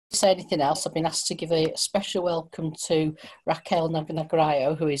say anything else, I've been asked to give a special welcome to Raquel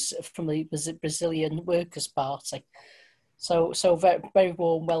Nagrayo, who is from the Brazilian Workers' Party. So very, very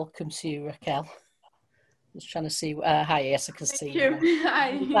warm welcome to you, Raquel. Just trying to see. Hi, yes, I can see you.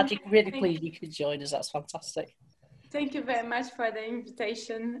 I'm glad really pleased you could join us. That's fantastic. Thank you very much for the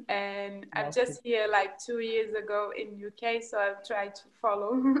invitation. And I'm just here like 2 years ago in UK, so I've tried to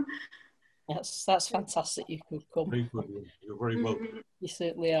follow. That's fantastic. You could come. Very good. You're very welcome. You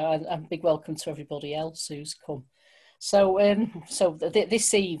certainly are, and big welcome to everybody else who's come. So,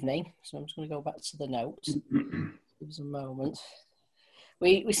 this evening, so I'm just going to go back to the notes. Give us a moment.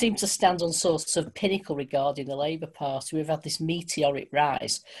 We seem to stand on sort of pinnacle regarding the Labour Party. We've had this meteoric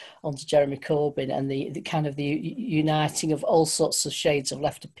rise under Jeremy Corbyn and the kind of the uniting of all sorts of shades of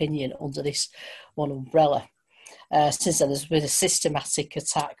left opinion under this one umbrella. Since then, there's been a systematic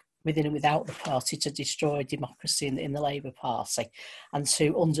attack within and without the party to destroy democracy in the Labour Party and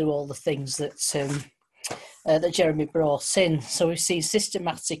to undo all the things that that Jeremy brought in. So we've seen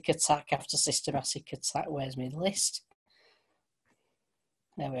systematic attack after systematic attack. Where's my list?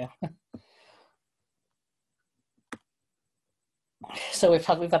 There we are. So we've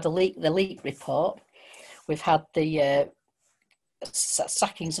had the leak report. We've had the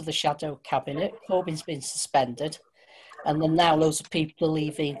sackings of the shadow cabinet. Corbyn's been suspended, and then now loads of people are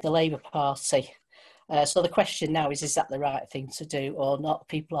leaving the Labour Party. So the question now is that the right thing to do or not?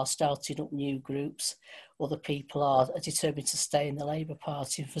 People are starting up new groups. Other people are determined to stay in the Labour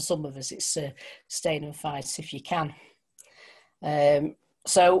Party. And for some of us, it's staying and fight if you can.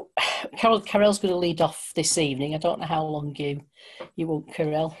 So Carol's going to lead off this evening. I don't know how long you want,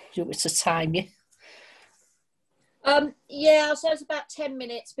 Carol. Do you want me to time you? Yeah, so it's about 10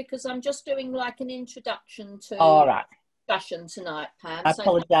 minutes because I'm just doing like an introduction to discussion tonight, Pam. I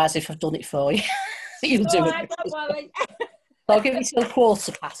apologise if I've done it for you. You'll do it. Don't worry. I'll give you till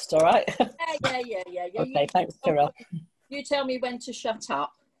 15:15, all right? Yeah. Okay, thanks, Carol. You tell me when to shut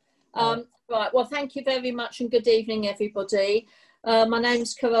up. Right, well, thank you very much and good evening, everybody. My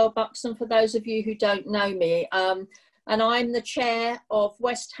name's Carol Buxton, for those of you who don't know me, and I'm the chair of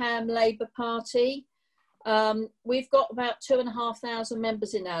West Ham Labour Party. We've got about 2,500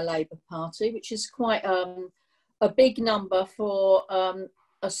 members in our Labour Party, which is quite a big number for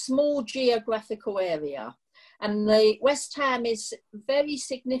a small geographical area. And the West Ham is very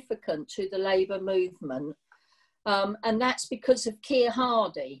significant to the Labour movement, and that's because of Keir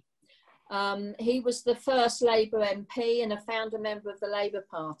Hardie. He was the first Labour MP and a founder member of the Labour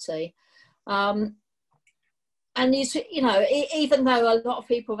Party. And he's, you know, even though a lot of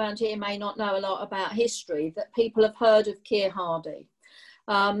people around here may not know a lot about history, that people have heard of Keir Hardie.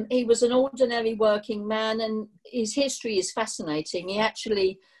 He was an ordinary working man and his history is fascinating. He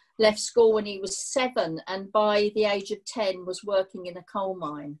actually left school when he was 7 and by the age of 10 was working in a coal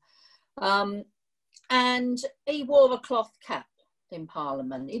mine. And he wore a cloth cap in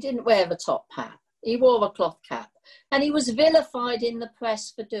Parliament. He didn't wear a top hat. He wore a cloth cap and he was vilified in the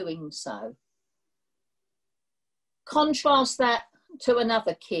press for doing so. Contrast that to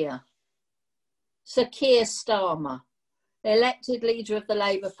another Keir, Sir Keir Starmer, elected leader of the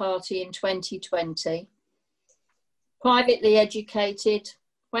Labour Party in 2020, privately educated,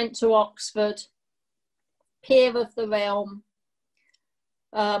 went to Oxford, peer of the realm,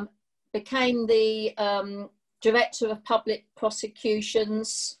 became the Director of Public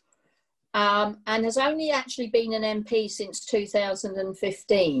Prosecutions, and has only actually been an MP since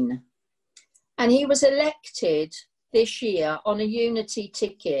 2015. And he was elected this year on a unity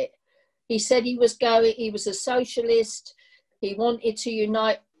ticket. He said he was a socialist. He wanted to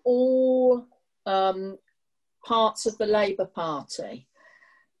unite all parts of the Labour Party.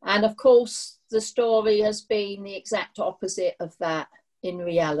 And of course, the story has been the exact opposite of that in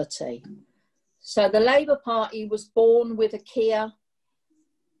reality. So the Labour Party was born with a Keir,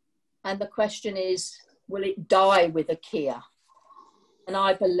 and the question is, will it die with a Keir? And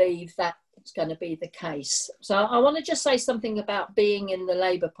I believe that it's going to be the case. So I want to just say something about being in the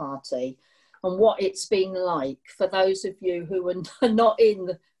Labour Party and what it's been like for those of you who are not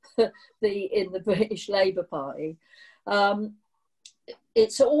in the British Labour Party.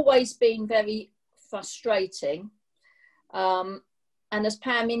 It's always been very frustrating. And as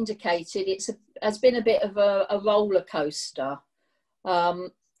Pam indicated, it has been a bit of a roller coaster.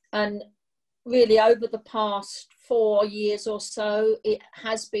 And really over the past 4 years or so, it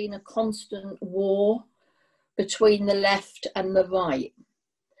has been a constant war between the left and the right.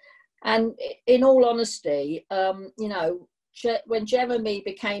 And in all honesty, you know, when Jeremy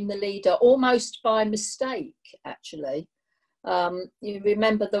became the leader, almost by mistake, actually, you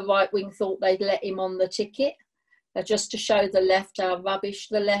remember the right wing thought they'd let him on the ticket. just to show the left how rubbish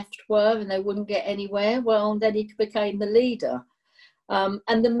the left were and they wouldn't get anywhere. Well, then he became the leader.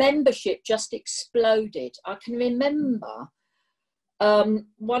 And the membership just exploded. I can remember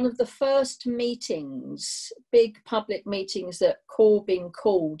one of the first meetings, big public meetings that Corbyn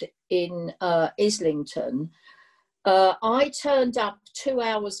called in Islington. I turned up 2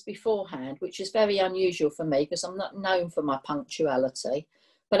 hours beforehand, which is very unusual for me because I'm not known for my punctuality.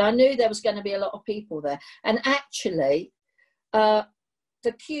 But I knew there was going to be a lot of people there. And actually, the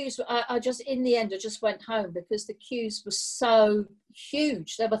queues, I just, in the end, I just went home because the queues were so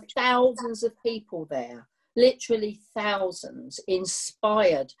huge. There were thousands of people there, literally thousands,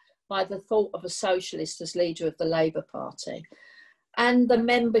 inspired by the thought of a socialist as leader of the Labour Party. And the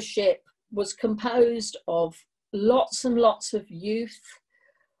membership was composed of lots and lots of youth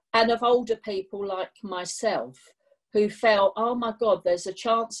and of older people like myself, who felt, oh my God, there's a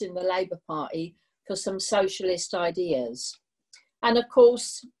chance in the Labour Party for some socialist ideas. And of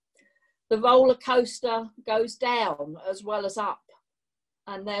course, the roller coaster goes down as well as up.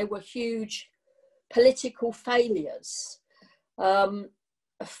 And there were huge political failures. A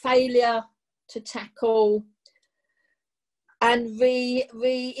failure to tackle and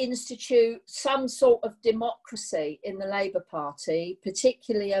reinstitute some sort of democracy in the Labour Party,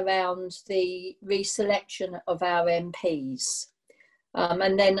 particularly around the reselection of our MPs.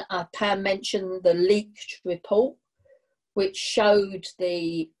 And then Pam mentioned the leaked report, which showed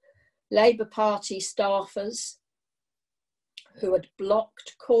the Labour Party staffers who had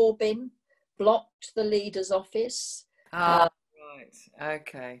blocked Corbyn, blocked the leader's office. Right,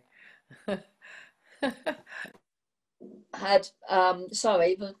 okay. Had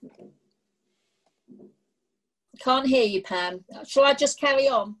sorry, can't hear you, Pam. Shall I just carry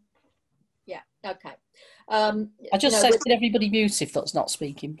on? Yeah, okay. I just said, can everybody mute if that's not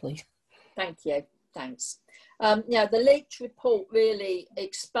speaking, please? Thank you, thanks. The leaked report really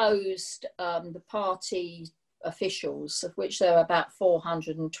exposed the party officials, of which there were about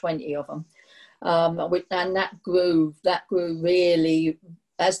 420 of them, and that grew really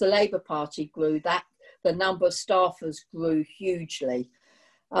as the Labour Party grew. That the number of staffers grew hugely.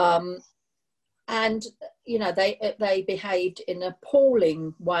 And, you know, they behaved in an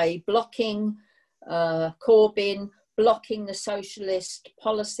appalling way, blocking Corbyn, blocking the socialist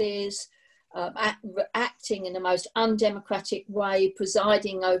policies, acting in the most undemocratic way,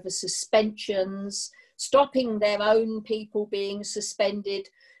 presiding over suspensions, stopping their own people being suspended,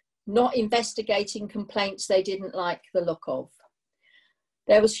 not investigating complaints they didn't like the look of.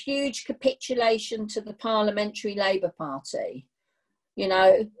 There was huge capitulation to the Parliamentary Labour Party. You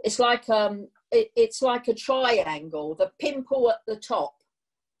know, it's like a triangle. The pimple at the top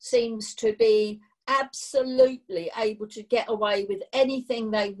seems to be absolutely able to get away with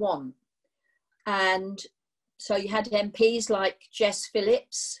anything they want. And so you had MPs like Jess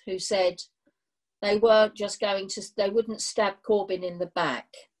Phillips, who said they weren't just going to, they wouldn't stab Corbyn in the back.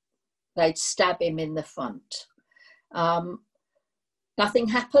 They'd stab him in the front. Nothing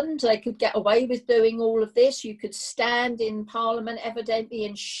happened. They could get away with doing all of this. You could stand in Parliament evidently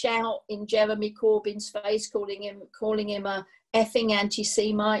and shout in Jeremy Corbyn's face, calling him a effing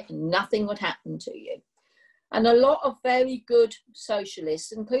anti-Semite, and nothing would happen to you. And a lot of very good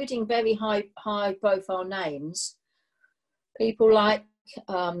socialists, including very high profile names, people like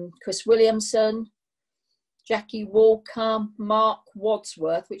Chris Williamson, Jackie Walker, Mark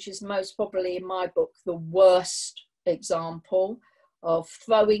Wadsworth, which is most probably in my book the worst example of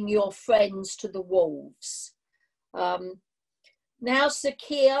throwing your friends to the wolves. Now Sir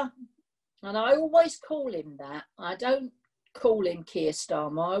Keir, and I always call him that, I don't call him Keir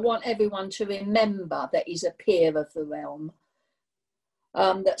Starmer. I want everyone to remember that he's a peer of the realm.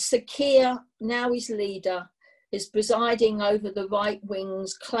 That Sir Keir, now his leader, is presiding over the right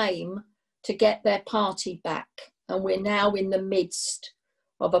wing's claim to get their party back. And we're now in the midst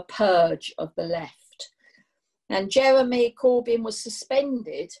of a purge of the left. And Jeremy Corbyn was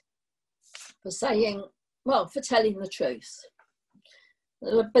suspended for saying, well, for telling the truth.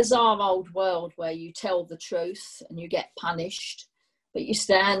 A bizarre old world where you tell the truth and you get punished, but you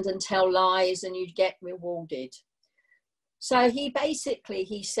stand and tell lies and you get rewarded. So he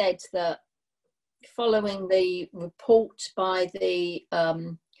said that following the report by the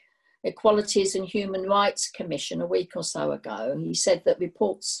Equalities and Human Rights Commission a week or so ago, he said that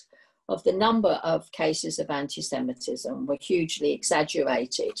reports of the number of cases of anti-Semitism were hugely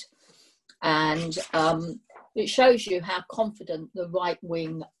exaggerated. And it shows you how confident the right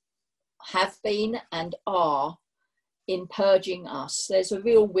wing have been and are in purging us. There's a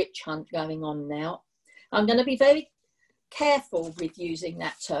real witch hunt going on now. I'm going to be very careful with using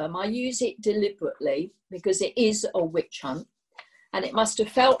that term. I use it deliberately because it is a witch hunt, and it must have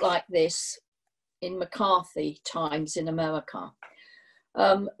felt like this in McCarthy times in America.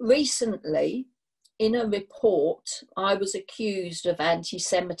 Recently, in a report, I was accused of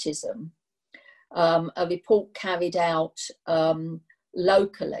anti-Semitism, a report carried out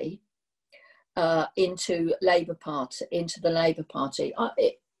locally into the Labour Party.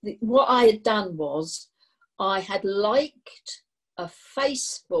 What I had done was I had liked a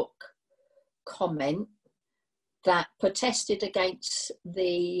Facebook comment that protested against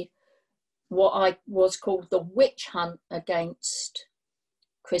what was called the witch hunt against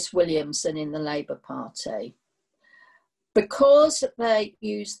Chris Williamson in the Labour Party. Because they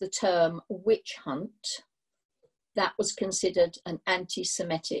used the term witch hunt, that was considered an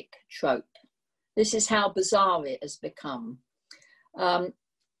anti-Semitic trope. This is how bizarre it has become. And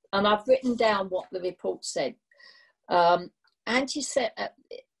I've written down what the report said.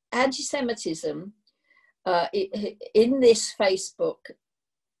 Anti-Semitism in this Facebook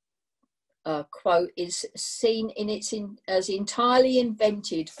quote is seen as entirely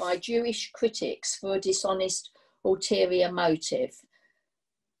invented by Jewish critics for a dishonest ulterior motive.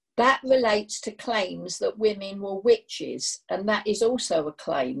 That relates to claims that women were witches, and that is also a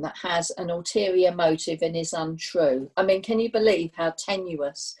claim that has an ulterior motive and is untrue. I mean, can you believe how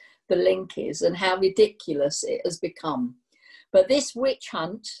tenuous the link is and how ridiculous it has become? But this witch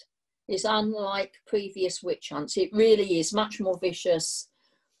hunt is unlike previous witch hunts. It really is much more vicious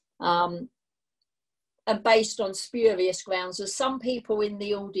and based on spurious grounds, as some people in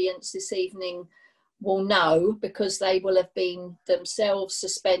the audience this evening will know, because they will have been themselves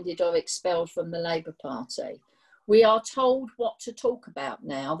suspended or expelled from the Labour Party. We are told what to talk about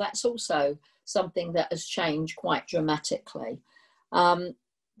now. That's also something that has changed quite dramatically.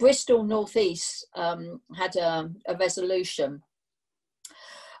 Bristol North East had a resolution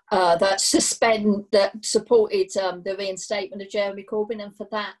that supported the reinstatement of Jeremy Corbyn, and for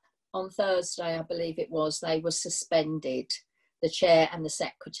that, on Thursday, I believe it was, they were suspended. The chair and the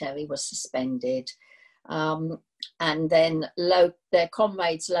secretary were suspended. And then their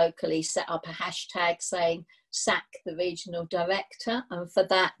comrades locally set up a hashtag saying, sack the regional director. And for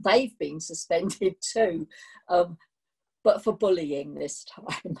that, they've been suspended too, but for bullying this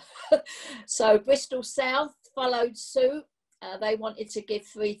time. So Bristol South followed suit. They wanted to give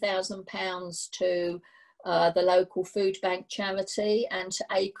 £3,000 to the local food bank charity and to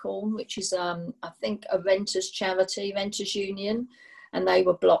Acorn, which is, I think, a renters charity, renters union, and they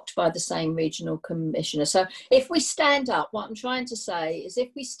were blocked by the same regional commissioner. So if we stand up, what I'm trying to say is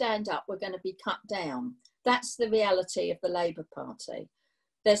if we stand up, we're going to be cut down. That's the reality of the Labour Party.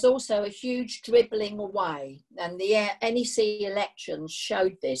 There's also a huge dribbling away, and the NEC elections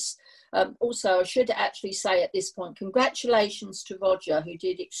showed this. Also, I should actually say at this point, congratulations to Roger, who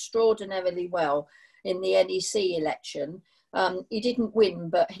did extraordinarily well in the NEC election. He didn't win,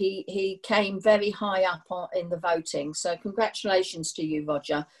 but he came very high up in the voting. So congratulations to you,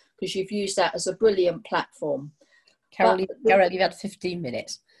 Roger, because you've used that as a brilliant platform. Carol, you've had 15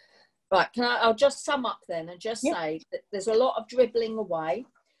 minutes. Right, I'll just sum up then and just say that there's a lot of dribbling away.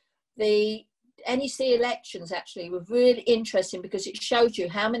 The NEC elections actually were really interesting because it showed you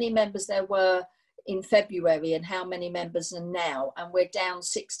how many members there were in February and how many members are now, and we're down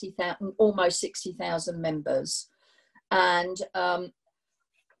 60,000, almost 60,000 members. And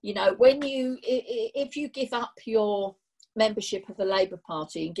you know, if you give up your membership of the Labour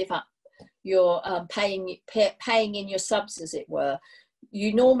Party and give up your paying in your subs, as it were,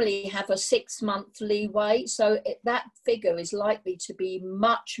 you normally have a 6-month leeway, so that figure is likely to be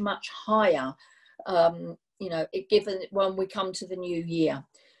much higher, you know, given when we come to the new year.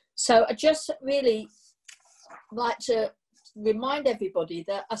 So I just really like to remind everybody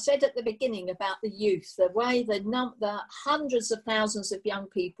that I said at the beginning about the youth, the way the hundreds of thousands of young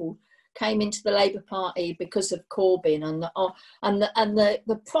people came into the Labour Party because of Corbyn, and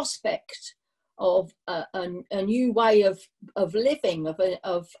the prospect of a new way of living,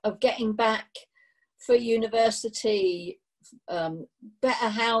 of getting back free university, better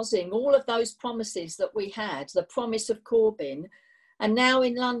housing, all of those promises that we had, the promise of Corbyn. And now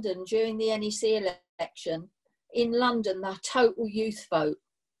in London, during the NEC election, in London, the total youth vote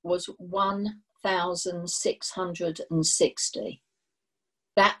was 1,660.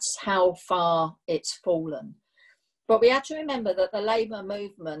 That's how far it's fallen. But we have to remember that the Labour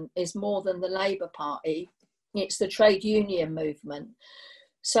movement is more than the Labour Party. It's the trade union movement.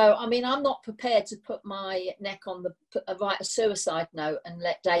 So, I mean, I'm not prepared to put my neck on write a suicide note and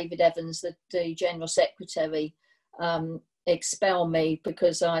let David Evans, the General Secretary, expel me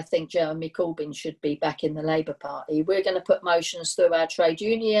because I think Jeremy Corbyn should be back in the Labour Party. We're going to put motions through our trade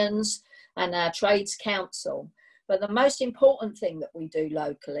unions and our Trades Council. But the most important thing that we do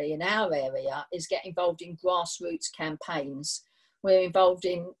locally in our area is get involved in grassroots campaigns. We're involved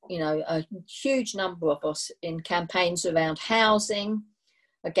in, you know, a huge number of us in campaigns around housing,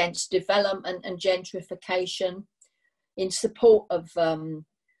 against development and gentrification, in support of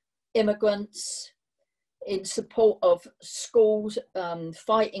immigrants, in support of schools,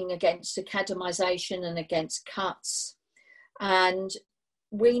 fighting against academisation and against cuts. And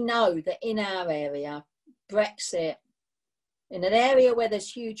we know that in our area, Brexit, in an area where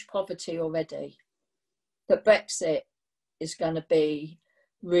there's huge poverty already, that Brexit is going to be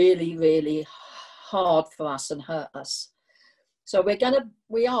really, really hard for us and hurt us. So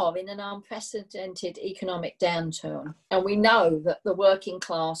we are in an unprecedented economic downturn, and we know that the working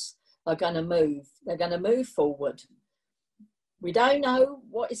class are going to move. They're going to move forward. We don't know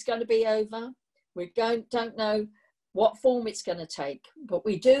what it's going to be over. We don't know what form it's going to take, but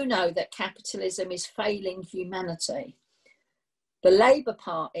we do know that capitalism is failing humanity. The Labour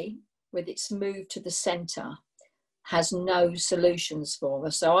Party, with its move to the centre, has no solutions for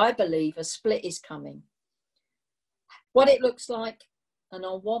us. So I believe a split is coming. What it looks like and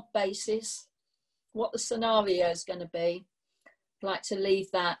on what basis, what the scenario is going to be, I'd like to leave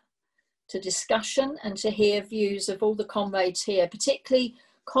that to discussion and to hear views of all the comrades here, particularly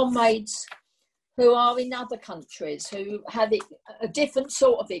comrades who are in other countries, who have a different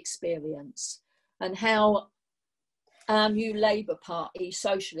sort of experience, and how our new Labour Party,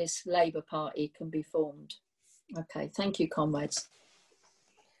 Socialist Labour Party, can be formed. Okay, thank you, comrades.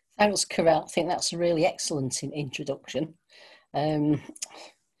 Thanks, Carol. I think that's a really excellent introduction.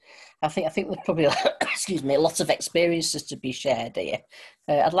 I think there's probably excuse me, a lot of experiences to be shared here.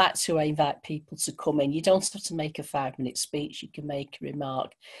 I'd like to invite people to come in. You don't have to make a 5-minute speech. You can make a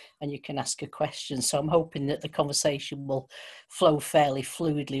remark and you can ask a question. So I'm hoping that the conversation will flow fairly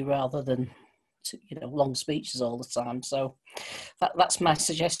fluidly rather than long speeches all the time. So that's my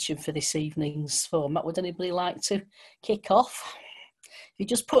suggestion for this evening's format. Would anybody like to kick off? If you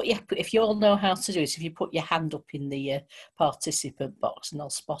just if you all know how to do it, if you put your hand up in the participant box and I'll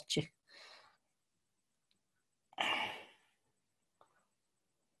spot you.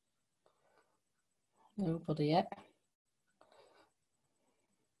 Nobody yet.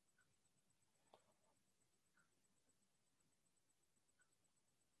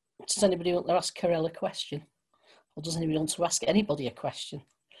 Does anybody want to ask Carol a question? Or does anybody want to ask anybody a question?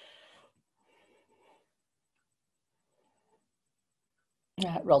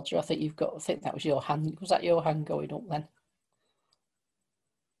 Roger, I think that was your hand. Was that your hand going up then?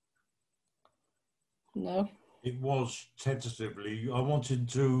 No? It was tentatively. I wanted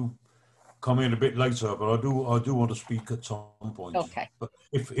to come in a bit later, but I do want to speak at some point. Okay. But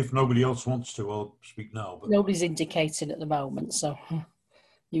if nobody else wants to, I'll speak now. But nobody's indicating at the moment, so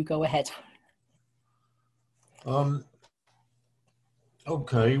you go ahead.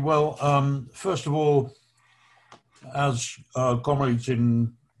 Okay. Well, first of all, as comrades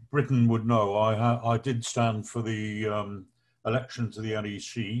in Britain would know, I did stand for the election to the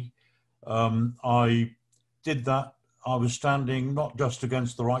NEC. I did that. I was standing not just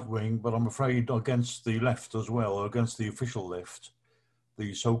against the right wing, but I'm afraid against the left as well, against the official left,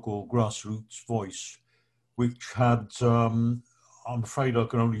 the so-called grassroots voice, which had, I'm afraid I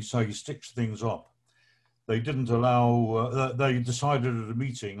can only say, stitched things up. They didn't allow, they decided at a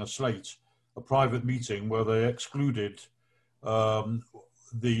meeting, a private meeting, where they excluded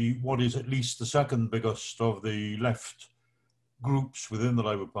what is at least the second biggest of the left groups within the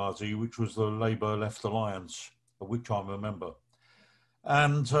Labour Party, which was the Labour Left Alliance, of which I'm a member.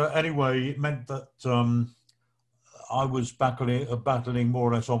 And anyway, it meant that I was battling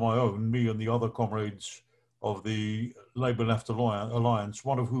more or less on my own, me and the other comrades of the Labour Left Alliance,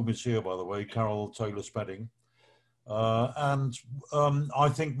 one of whom is here, by the way, Carol Taylor-Spedding. And I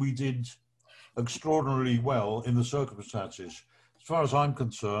think we did extraordinarily well in the circumstances. As far as I'm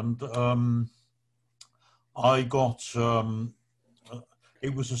concerned, I got,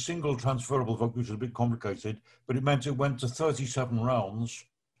 it was a single transferable vote, which was a bit complicated, but it meant it went to 37 rounds,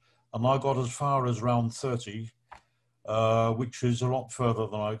 and I got as far as round 30, which is a lot further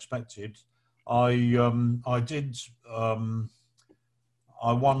than I expected. I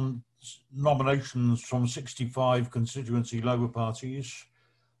won nominations from 65 constituency Labour parties.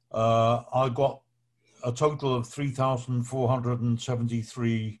 I got a total of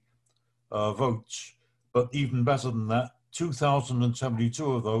 3,473 votes, but even better than that,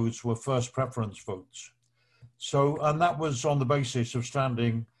 2,072 of those were first preference votes. So, and that was on the basis of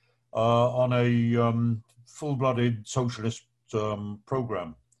standing on a full-blooded socialist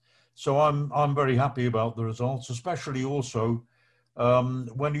program. So I'm very happy about the results, especially also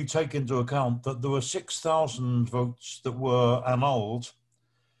when you take into account that there were 6,000 votes that were annulled,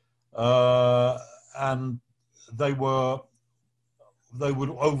 and they would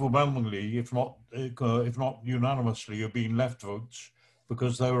overwhelmingly, if not unanimously, have been left votes,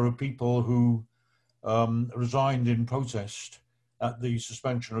 because there were people who resigned in protest at the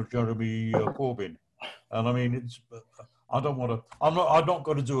suspension of Jeremy Corbyn. And I mean, I'm not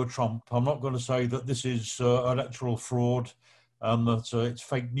going to do a Trump. I'm not going to say that this is electoral fraud and that it's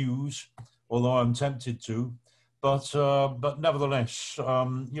fake news, although I'm tempted to. But nevertheless, I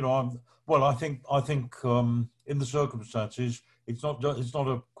think in the circumstances, it's not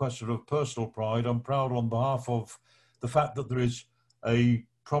a question of personal pride. I'm proud on behalf of the fact that there is a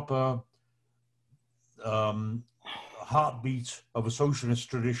proper heartbeat of a socialist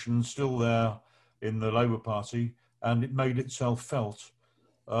tradition still there in the Labour Party, and it made itself felt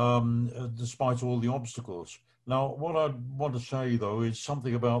despite all the obstacles. Now, what I want to say, though, is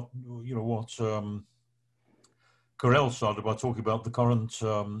something about what Carell started by talking about the current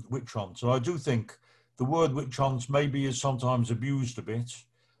witch hunt. And I do think the word witch hunt maybe is sometimes abused a bit.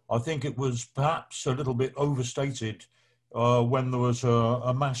 I think it was perhaps a little bit overstated when there was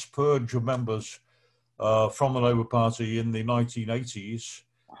a mass purge of members from the Labour Party in the 1980s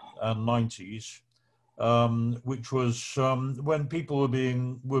and 90s, which was when people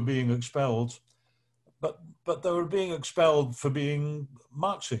were being expelled, but they were being expelled for being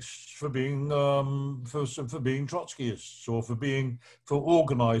Marxists, for being Trotskyists, or for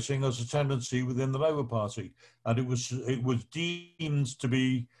organising as a tendency within the Labour Party, and it was deemed to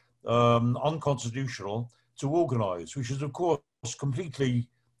be unconstitutional to organise, which is of course completely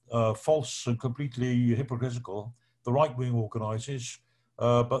false and completely hypocritical. The right wing organises,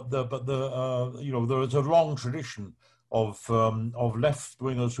 but there is a long tradition of left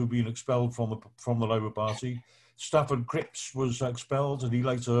wingers who've been expelled from the Labour Party. Stafford Cripps was expelled, and he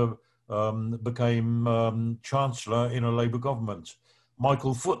later became Chancellor in a Labour government.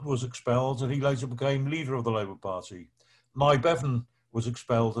 Michael Foot was expelled, and he later became leader of the Labour Party. Nye Bevan was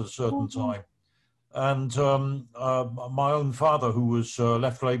expelled at a certain time. And my own father, who was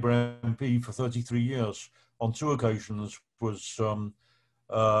left Labour MP for 33 years, on 2 occasions was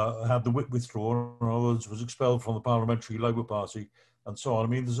had the whip withdrawn, in other words, was expelled from the Parliamentary Labour Party, and so on. I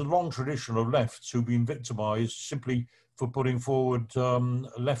mean, there's a long tradition of lefts who've been victimised simply for putting forward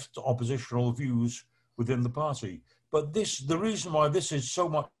left oppositional views within the party. But the reason why this is so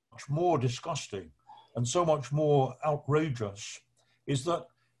much more disgusting and so much more outrageous is that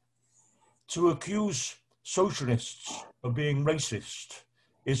to accuse socialists of being racist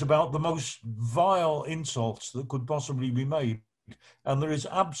is about the most vile insults that could possibly be made. And there is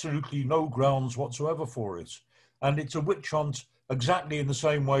absolutely no grounds whatsoever for it. And it's a witch hunt exactly in the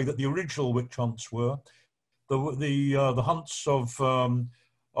same way that the original witch hunts were. The hunts of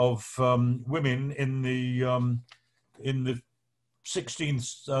women in the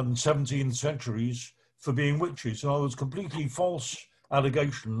 16th and 17th centuries for being witches. In other words, completely false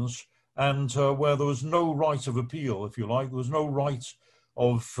allegations, and where there was no right of appeal, if you like. There was no right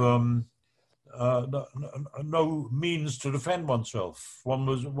of no means to defend oneself.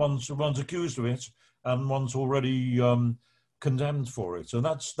 One's accused of it, and one's already condemned for it. And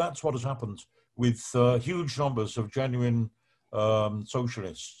that's what has happened with huge numbers of genuine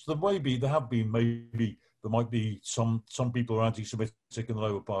socialists. There might be some people who are anti-Semitic in the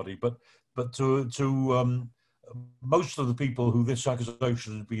Labour Party, but to most of the people who this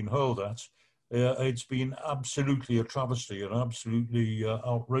accusation has been hurled at, it's been absolutely a travesty and absolutely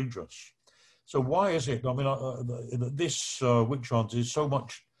outrageous. So why is it? I mean, this witch hunt is so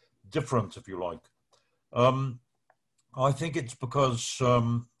much different, if you like. I think it's because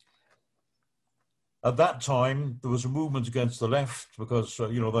at that time there was a movement against the left because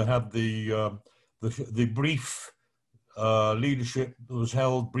they had the brief leadership that was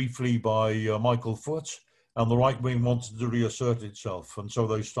held briefly by Michael Foot, and the right wing wanted to reassert itself, and so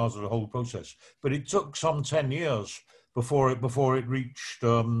they started a whole process. But it took some 10 years before it reached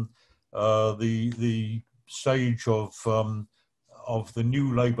the stage of the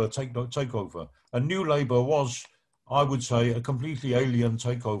New Labour takeover. And New Labour was, I would say, a completely alien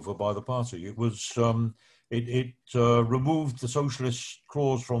takeover by the party. It was it removed the socialist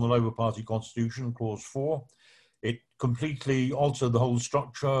clause from the Labour Party constitution, clause 4. It completely altered the whole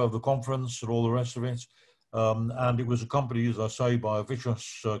structure of the conference and all the rest of it. And it was accompanied, as I say, by a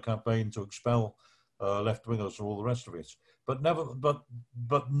vicious campaign to expel left-wingers and all the rest of it. But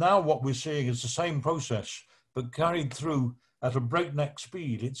now what we're seeing is the same process, but carried through at a breakneck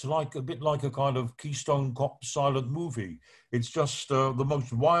speed. It's like a bit like a kind of Keystone Cop silent movie. It's just the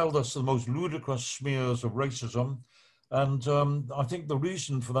most wildest, the most ludicrous smears of racism. And I think the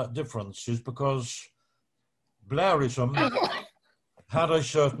reason for that difference is because Blairism had a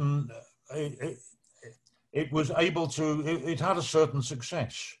certain, it was able to, it had a certain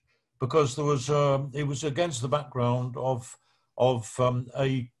success because there was, it was against the background of an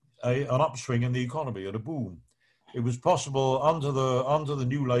upswing in the economy and a boom. It was possible under the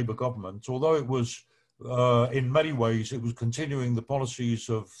new Labour government, although it was in many ways it was continuing the policies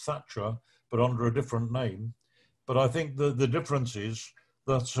of Thatcher, but under a different name. But I think the difference is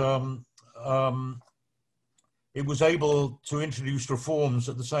that it was able to introduce reforms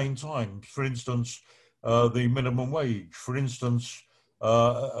at the same time. For instance, the minimum wage. For instance,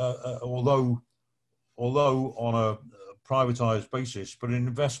 although on a privatized basis, but an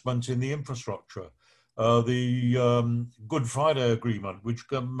investment in the infrastructure. The Good Friday Agreement, which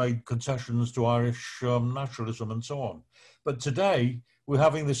made concessions to Irish nationalism and so on. But today, we're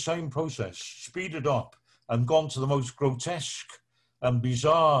having the same process speeded up and gone to the most grotesque and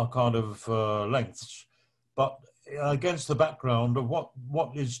bizarre kind of lengths, but against the background of what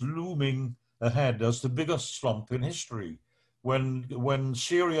is looming ahead as the biggest slump in history, when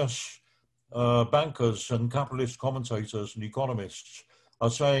serious bankers and capitalist commentators and economists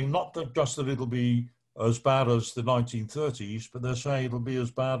are saying not that just that it'll be as bad as the 1930s, but they're saying it'll be as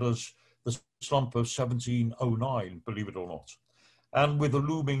bad as the slump of 1709, believe it or not. And with a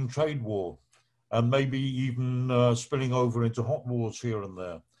looming trade war, and maybe even spilling over into hot wars here and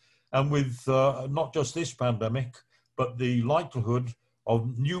there. And with not just this pandemic, but the likelihood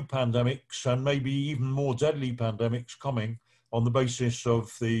of new pandemics and maybe even more deadly pandemics coming on the basis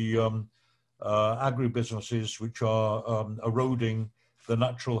of the agribusinesses which are eroding the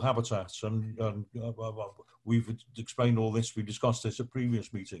natural habitats. And we've explained all this, we discussed this at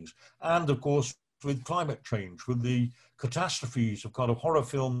previous meetings. And of course, with climate change, with the catastrophes of kind of horror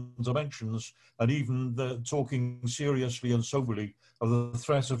film dimensions, and even the talking seriously and soberly of the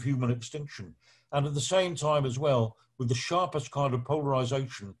threat of human extinction. And at the same time as well, with the sharpest kind of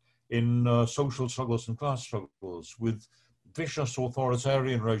polarization in social struggles and class struggles, with vicious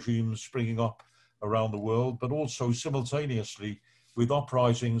authoritarian regimes springing up around the world, but also simultaneously with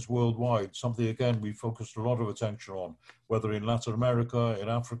uprisings worldwide, something again we focused a lot of attention on, whether in Latin America, in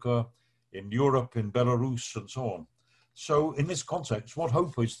Africa, in Europe, in Belarus, and so on. So in this context, what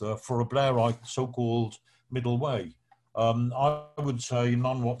hope is there for a Blairite so-called middle way? I would say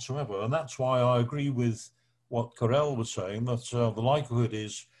none whatsoever. And that's why I agree with what Karel was saying, that the likelihood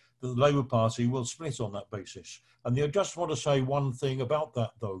is that the Labour Party will split on that basis. And I just want to say one thing about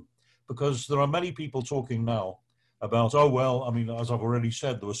that, though, because there are many people talking now about, oh, well, I mean, as I've already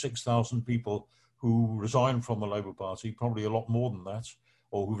said, there were 6,000 people who resigned from the Labour Party, probably a lot more than that,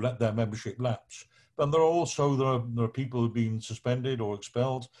 or who've let their membership lapse. But there are also, there are people who've been suspended or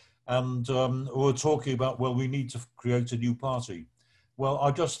expelled and who are talking about, well, we need to create a new party. Well, I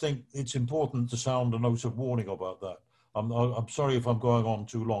just think it's important to sound a note of warning about that. I'm sorry if I'm going on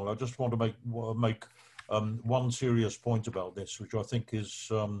too long. I just want to make one serious point about this, which I think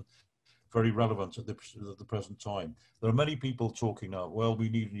is very relevant at the present time. There are many people talking now, well, we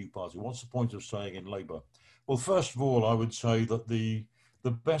need a new party. What's the point of staying in Labour? Well, first of all, I would say that the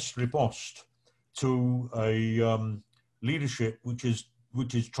best riposte to a leadership which is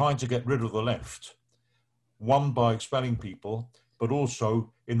trying to get rid of the left, one by expelling people, but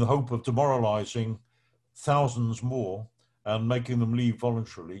also in the hope of demoralizing thousands more and making them leave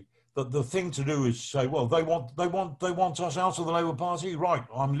voluntarily, that the thing to do is say, well, they want us out of the Labour Party, right,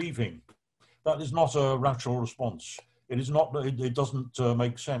 I'm leaving. That is not a rational response. It is not, it doesn't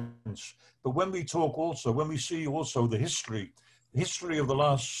make sense. But when we talk also, when we see also the history of the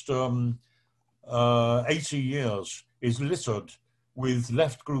last 80 years is littered with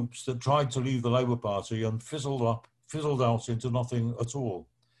left groups that tried to leave the Labour Party and fizzled out into nothing at all.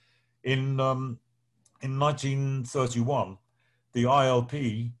 In 1931, the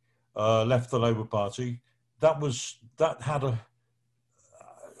ILP left the Labour Party. That had an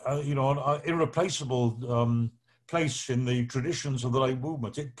irreplaceable place in the traditions of the Labour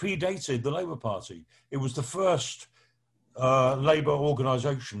movement. It predated the Labour Party. It was the first Labour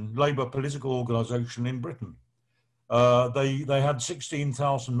organisation, Labour political organisation in Britain. They had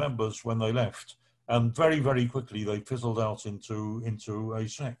 16,000 members when they left, and very, very quickly they fizzled out into a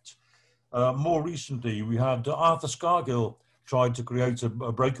sect. More recently, we had Arthur Scargill tried to create a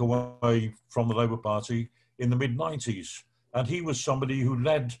breakaway from the Labour Party in the mid-90s, and he was somebody who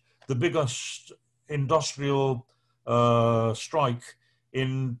led the biggest industrial strike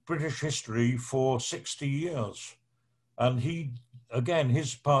in British history for 60 years. And he, again,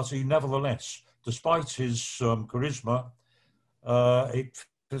 his party, nevertheless, despite his charisma, it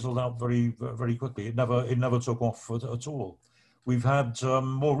fizzled out very, very quickly. It never took off at all. We've had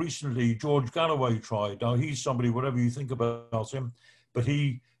more recently George Galloway tried. Now he's somebody, whatever you think about him, but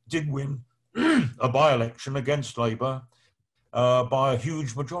he did win a by-election against Labour by a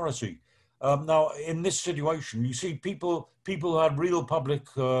huge majority. Now, in this situation, you see people who had real public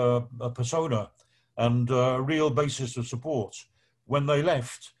persona and real basis of support. When they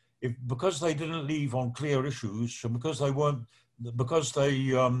left, because they didn't leave on clear issues, and because it wasn't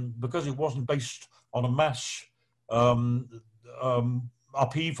based on a mass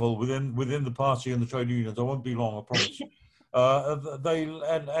upheaval within the party and the trade unions, I won't be long, I promise. They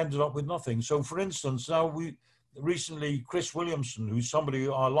ended up with nothing. So, for instance, now recently, Chris Williamson, who's somebody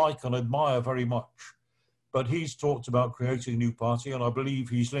I like and admire very much, but he's talked about creating a new party, and I believe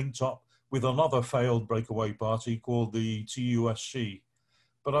he's linked up with another failed breakaway party called the TUSC.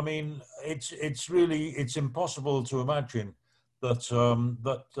 But I mean, it's impossible to imagine that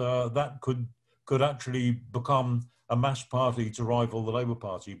that could actually become a mass party to rival the Labour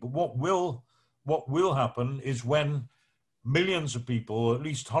Party. But what will happen is when millions of people, at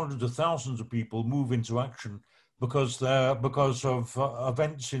least hundreds of thousands of people, move into action because of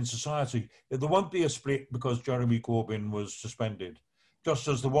events in society. There won't be a split because Jeremy Corbyn was suspended, just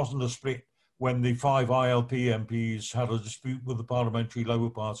as there wasn't a split when the 5 ILP MPs had a dispute with the Parliamentary Labour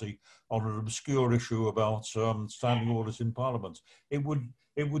Party on an obscure issue about standing orders in Parliament. It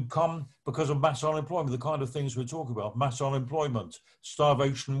would come because of mass unemployment, the kind of things we're talking about: mass unemployment,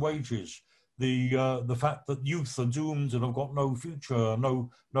 starvation wages, the fact that youth are doomed and have got no future,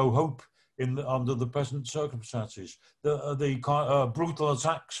 no hope under the present circumstances, the brutal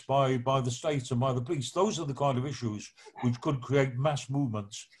attacks by the state and by the police. Those are the kind of issues which could create mass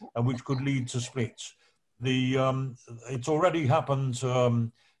movements and which could lead to splits. It's already happened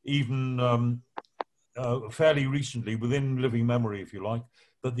even fairly recently, within living memory, if you like,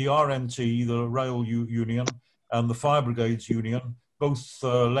 that the RMT, the Rail Union, and the Fire Brigades Union both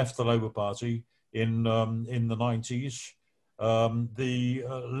left the Labour Party in the 90s. Len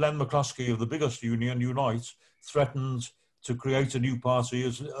McCluskey of the biggest union, Unite, threatened to create a new party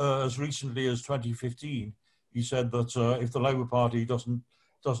as recently as 2015. He said that if the Labour Party doesn't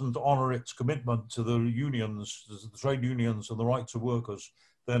honour its commitment to the unions, the trade unions and the rights of workers,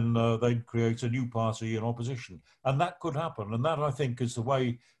 then they'd create a new party in opposition. And that could happen. And that, I think, is the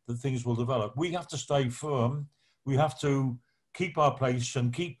way that things will develop. We have to stay firm. We have to keep our place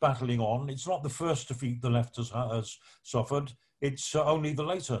and keep battling on. It's not the first defeat the left has suffered. It's only the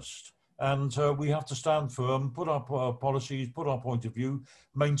latest. And we have to stand firm, put up our policies, put our point of view,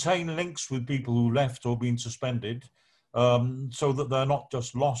 maintain links with people who left or been suspended, so that they're not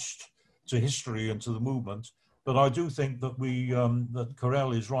just lost to history and to the movement. But I do think that that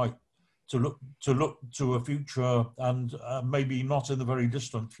Carell is right to look to a future, and maybe not in the very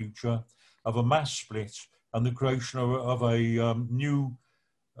distant future, of a mass split and the creation of a new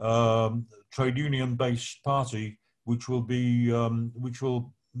trade union-based party, which will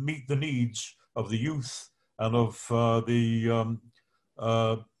meet the needs of the youth and of the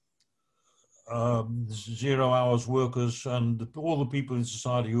 0 hours workers and all the people in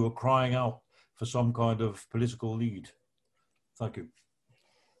society who are crying out for some kind of political lead. Thank you.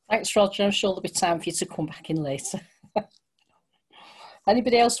 Thanks, Roger. I'm sure there'll be time for you to come back in later.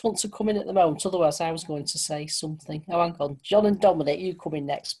 Anybody else want to come in at the moment? Otherwise, I was going to say something. Oh, hang on. John and Dominic, you come in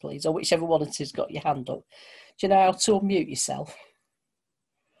next, please, or whichever one it is got your hand up. Do you know how to unmute yourself?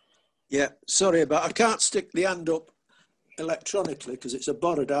 Yeah, sorry, but I can't stick the hand up electronically because it's a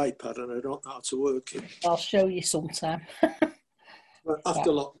borrowed iPad and I don't know how to work it. I'll show you sometime.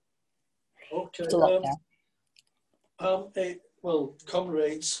 After lockdown. Okay. After lockdown. Well,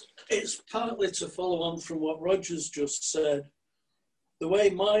 comrades, it's partly to follow on from what Roger's just said. The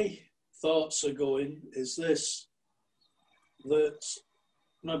way my thoughts are going is this, that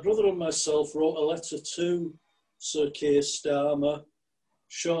my brother and myself wrote a letter to Sir Keir Starmer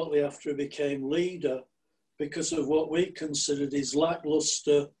shortly after he became leader because of what we considered his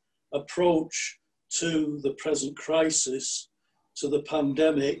lacklustre approach to the present crisis, to the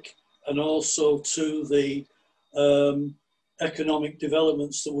pandemic, and also to the economic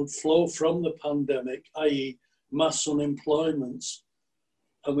developments that would flow from the pandemic, i.e. mass unemployment.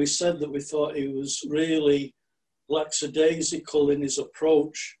 And we said that we thought he was really lackadaisical in his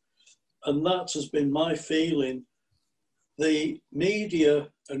approach. And that has been my feeling. The media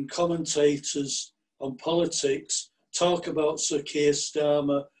and commentators on politics talk about Sir Keir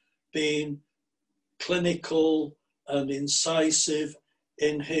Starmer being clinical and incisive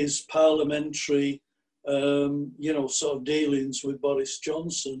in his parliamentary you know, sort of dealings with Boris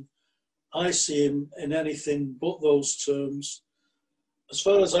Johnson. I see him in anything but those terms. As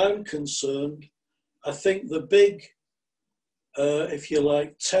far as I'm concerned, I think the big, if you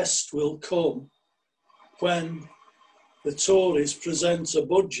like, test will come when the Tories present a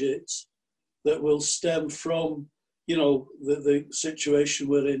budget that will stem from, you know, the situation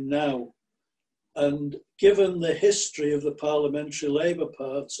we're in now. And given the history of the Parliamentary Labour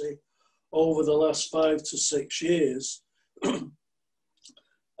Party over the last 5 to 6 years,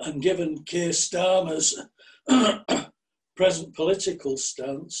 and given Keir Starmer's present political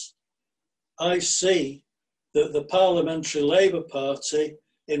stance, I see that the Parliamentary Labour Party,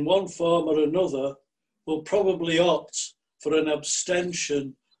 in one form or another, will probably opt for an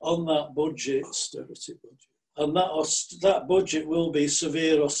abstention on that budget. Austerity budget. And that budget will be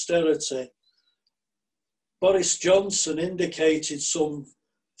severe austerity. Boris Johnson indicated some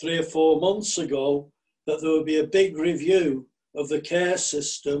 3 or 4 months ago that there would be a big review of the care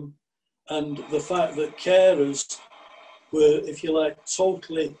system, and the fact that carers were, if you like,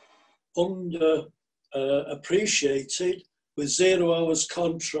 totally under appreciated, with 0 hours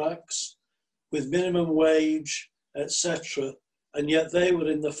contracts, with minimum wage, etc. And yet they were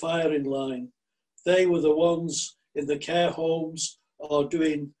in the firing line. They were the ones in the care homes or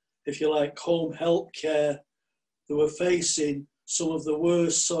doing, if you like, home help care. They were facing some of the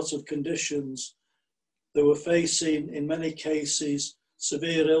worst sort of conditions. They were facing, in many cases,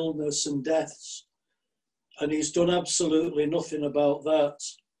 severe illness and deaths. And he's done absolutely nothing about that.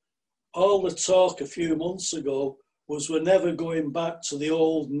 All the talk a few months ago was we're never going back to the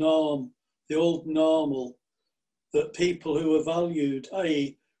old norm, the old normal, that people who were valued,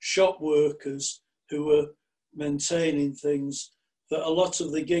 i.e. shop workers who were maintaining things, that a lot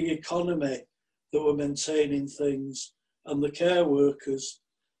of the gig economy that were maintaining things, and the care workers.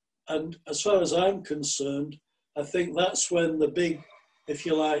 And as far as I'm concerned, I think that's when the big, if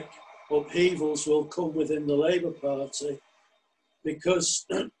you like, upheavals will come within the Labour Party, because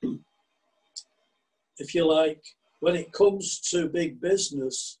if you like, when it comes to big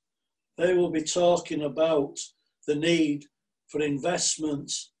business, they will be talking about the need for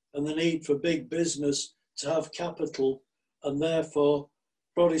investment and the need for big business to have capital, and therefore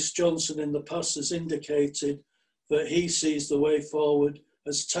Boris Johnson in the past has indicated that he sees the way forward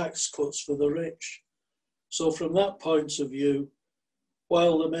as tax cuts for the rich. So from that point of view,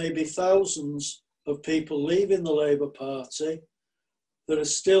 while there may be thousands of people leaving the Labour Party, there are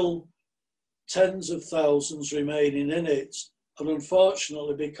still tens of thousands remaining in it. And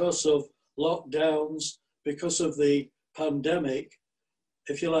unfortunately, because of lockdowns, because of the pandemic,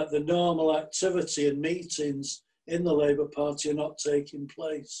 if you like, the normal activity and meetings in the Labour Party are not taking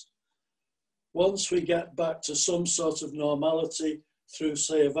place. Once we get back to some sort of normality through,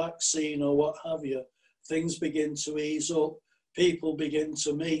 say, a vaccine or what have you, things begin to ease up, people begin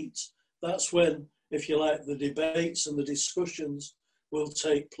to meet. That's when, if you like, the debates and the discussions will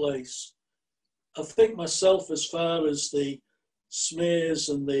take place. I think myself, as far as the smears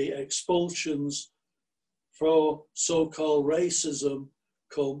and the expulsions for so-called racism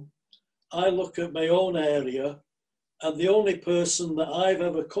come, I look at my own area, and the only person that I've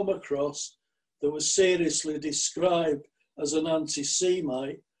ever come across that was seriously described as an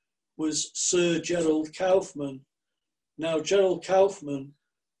anti-Semite was Sir Gerald Kaufman. Now, Gerald Kaufman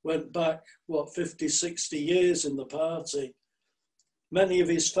went back, 50, 60 years in the party. Many of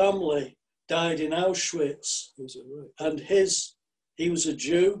his family died in Auschwitz, and he was a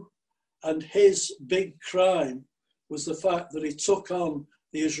Jew, and his big crime was the fact that he took on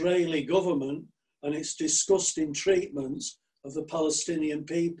the Israeli government and its disgusting treatment of the Palestinian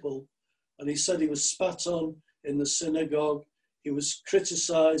people. And he said he was spat on in the synagogue, he was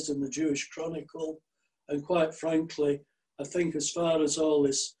criticised in the Jewish Chronicle, and quite frankly, I think as far as all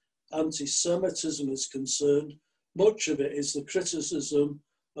this anti-Semitism is concerned, much of it is the criticism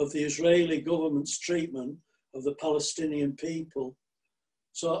of the Israeli government's treatment of the Palestinian people.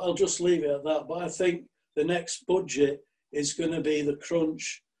 So I'll just leave it at that. But I think the next budget is going to be the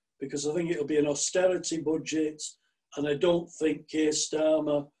crunch, because I think it'll be an austerity budget, and I don't think Keir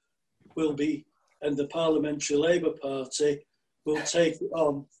Starmer will be, and the Parliamentary Labour Party will take it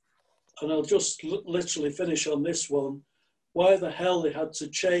on. And I'll just literally finish on this one. Why the hell they had to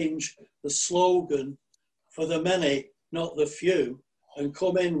change the slogan for the many, not the few, and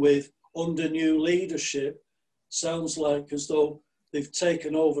come in with under new leadership sounds like as though they've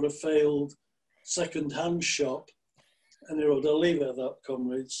taken over a failed second-hand shop. Anyway, I'll leave it at that,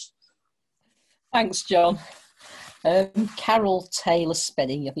 comrades. Thanks, John. Carol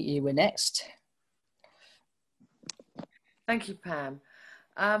Taylor-Spenning, I think you were next. Thank you, Pam.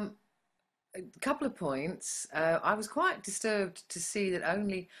 A couple of points. I was quite disturbed to see that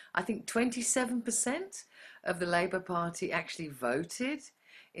only, I think, 27% of the Labour Party actually voted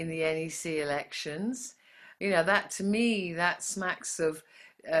in the NEC elections. You know, that to me, that smacks of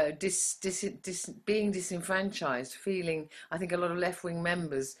being disenfranchised, feeling, I think a lot of left-wing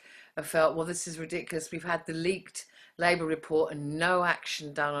members have felt, well, this is ridiculous. We've had the leaked Labour report and no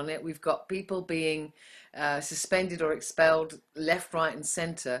action done on it. We've got people being suspended or expelled left, right and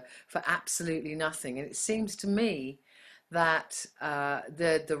centre for absolutely nothing. And it seems to me that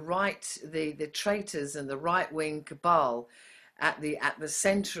the traitors and the right-wing cabal at the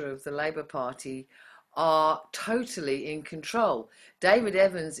centre of the Labour Party are totally in control. David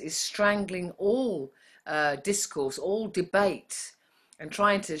Evans is strangling all discourse, all debate, and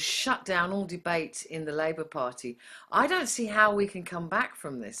trying to shut down all debate in the Labour Party. I don't see how we can come back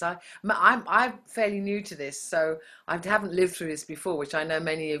from this. I'm fairly new to this, so I haven't lived through this before, which I know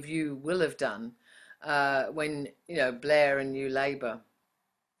many of you will have done when, you know, Blair and New Labour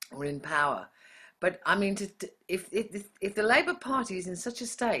were in power. But I mean, if the Labour Party is in such a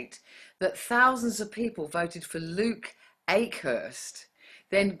state that thousands of people voted for Luke Akehurst,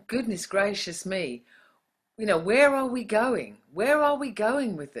 then goodness gracious me, you know, where are we going? Where are we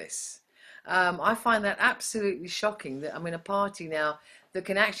going with this? I find that absolutely shocking that I'm in a party now that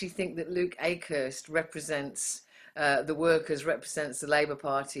can actually think that Luke Akehurst represents the workers, represents the Labour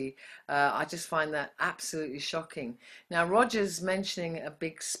Party. I just find that absolutely shocking. Now, Roger's mentioning a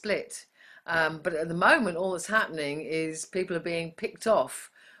big split. But at the moment, all that's happening is people are being picked off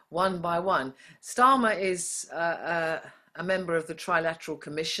one by one. Starmer is a member of the Trilateral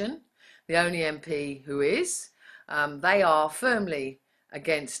Commission, the only MP who is. They are firmly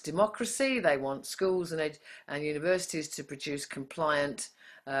against democracy. They want schools and universities to produce compliant,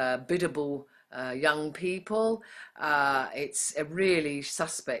 biddable young people. It's a really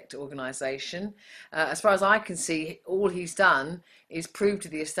suspect organisation. As far as I can see, all he's done is prove to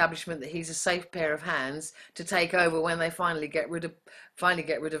the establishment that he's a safe pair of hands to take over when they finally get rid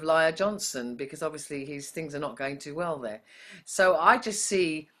of Lyra Johnson, because obviously things are not going too well there. So I just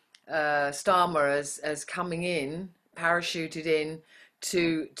see Starmer as coming in, parachuted in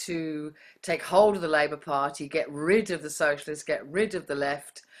to take hold of the Labour Party, get rid of the socialists, get rid of the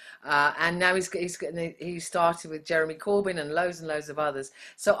left. And now he started with Jeremy Corbyn and loads of others.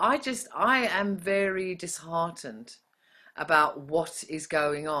 So I am very disheartened about what is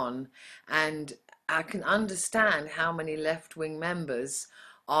going on, and I can understand how many left-wing members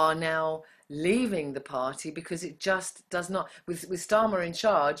are now leaving the party because it just does not, with Starmer in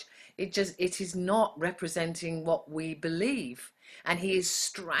charge, it is not representing what we believe. And he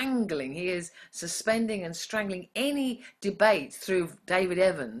is suspending and strangling any debate through David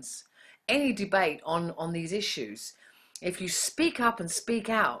Evans, any debate on these issues. If you speak up and speak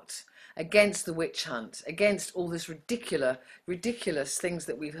out against the witch hunt, against all this ridiculous things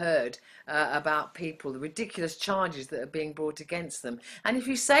that we've heard about people, the ridiculous charges that are being brought against them, and if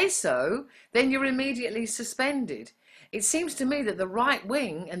you say so, then you're immediately suspended. It seems to me that the right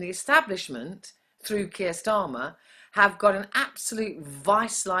wing and the establishment, through Keir Starmer, have got an absolute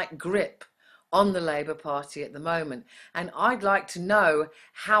vice-like grip on the Labour Party at the moment. And I'd like to know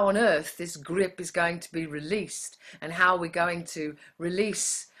how on earth this grip is going to be released, and how we're going to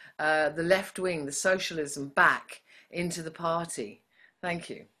release the left wing, the socialism, back into the party. Thank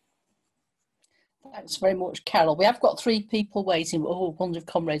you. Thanks very much, Carol. We have got 3 people waiting. Oh, I wonder if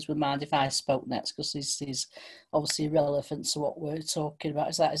comrades would mind if I spoke next, because this is obviously relevant to what we're talking about.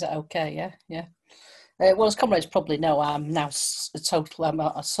 Is that okay? Yeah. Well, as comrades probably know, I'm now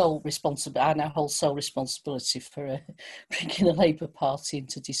a sole responsible. I now hold sole responsibility for bringing the Labour Party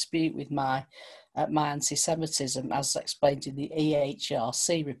into dispute with my anti-Semitism, as explained in the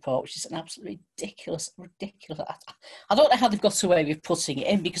EHRC report, which is an absolutely ridiculous. I don't know how they've got away with putting it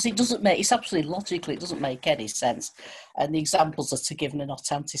in, because it's absolutely logical. It doesn't make any sense. And the examples that are given are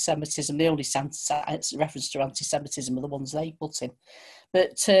not anti-Semitism. The only reference to anti-Semitism are the ones they put in.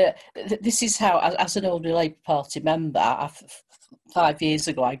 But this is how, as an older Labour Party member, 5 years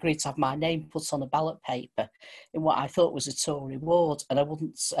ago, I agreed to have my name put on a ballot paper in what I thought was a Tory ward, and I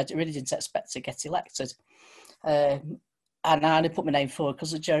really didn't expect to get elected. And I only put my name forward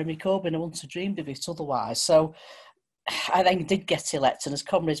because of Jeremy Corbyn. I wouldn't have dreamed of it otherwise. So I then did get elected, and as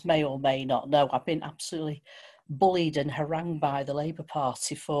comrades may or may not know, I've been absolutely bullied and harangued by the Labour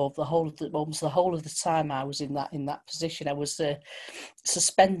Party for almost the whole of the time I was in that position. I was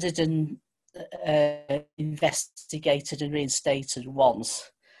suspended and investigated and reinstated once,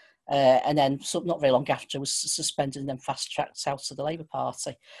 and then not very long after I was suspended and then fast-tracked out of the Labour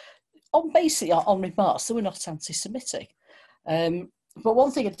Party on remarks that were not anti-Semitic. But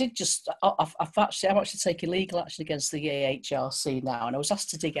one thing I did just, I'm actually taking legal action against the AHRC now, and I was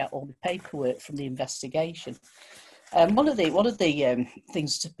asked to dig out all the paperwork from the investigation. One of the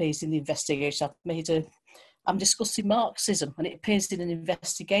things that appears in the investigation, I'm discussing Marxism, and it appears in an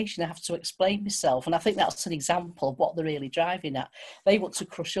investigation. I have to explain myself, and I think that's an example of what they're really driving at. They want to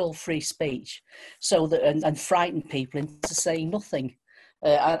crush all free speech, so that and frighten people into saying nothing.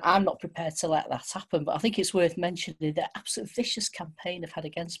 I'm not prepared to let that happen, but I think it's worth mentioning the absolute vicious campaign they've had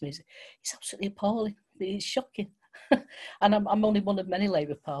against me. It's absolutely appalling. It's shocking. And I'm only one of many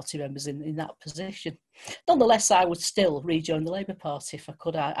Labour Party members in that position. Nonetheless, I would still rejoin the Labour Party if I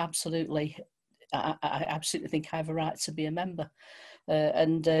could. I absolutely think I have a right to be a member.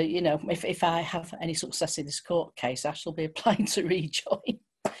 You know, if I have any success in this court case, I shall be applying to rejoin.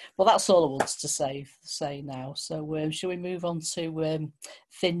 Well, that's all I wanted to say now. So shall we move on to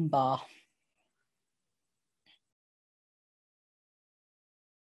Finbar?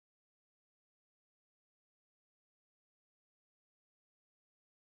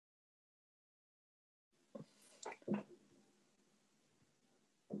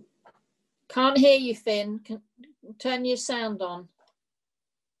 Can't hear you, Finn. Turn your sound on.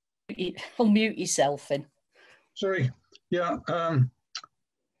 Unmute yourself, Finn. Sorry. Yeah.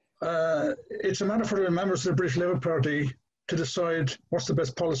 It's a matter for the members of the British Labour Party to decide what's the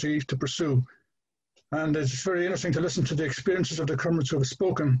best policy to pursue. And it's very interesting to listen to the experiences of the comrades who have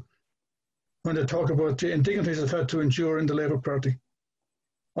spoken when they talk about the indignities they've had to endure in the Labour Party.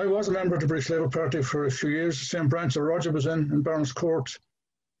 I was a member of the British Labour Party for a few years, the same branch that Roger was in Barons Court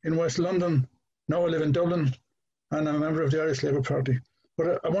in West London. Now I live in Dublin, and I'm a member of the Irish Labour Party.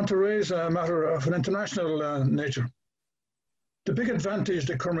 But I want to raise a matter of an international nature. The big advantage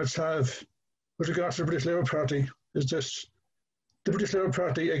the comrades have with regard to the British Labour Party is this: the British Labour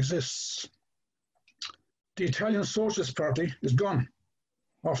Party exists. The Italian Socialist Party is gone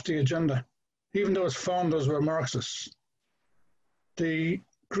off the agenda, even though its founders were Marxists. The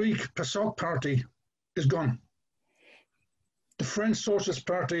Greek PASOK Party is gone. The French Socialist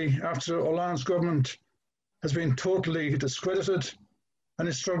Party, after Hollande's government, has been totally discredited and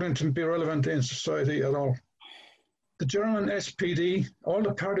is struggling to be relevant in society at all. The German SPD, all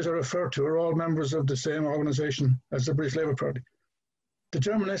the parties I refer to are all members of the same organisation as the British Labour Party. The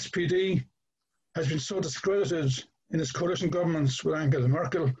German SPD has been so discredited in its coalition governments with Angela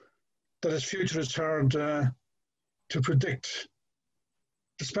Merkel that its future is hard to predict.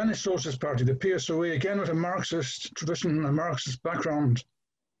 The Spanish Socialist Party, the PSOE, again with a Marxist tradition, a Marxist background,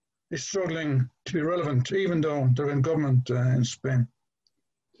 is struggling to be relevant, even though they're in government in Spain.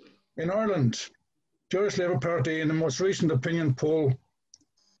 In Ireland, the Irish Labour Party, in the most recent opinion poll,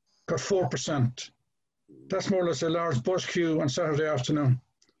 got 4%. That's more or less a large bus queue on Saturday afternoon.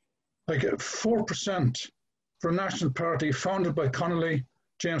 Like 4% for a national party founded by Connolly,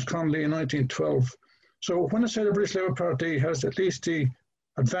 James Connolly, in 1912. So when I say the British Labour Party has at least the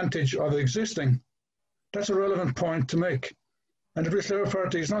advantage of existing, that's a relevant point to make. And the British Labour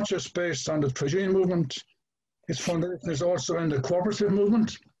Party is not just based on the trade union movement, its foundation is also in the cooperative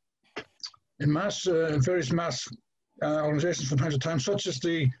movement, in various mass organisations from time to time, such as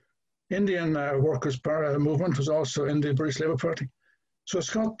the Indian Workers' Movement was also in the British Labour Party. So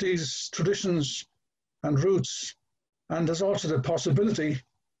it's got these traditions and roots, and there's also the possibility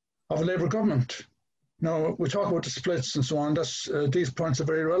of a Labour government. Now, we talk about the splits and so on, these points are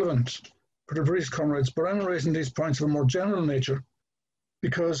very relevant for the British comrades, but I'm raising these points of a more general nature,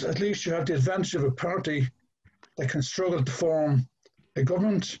 because at least you have the advantage of a party that can struggle to form a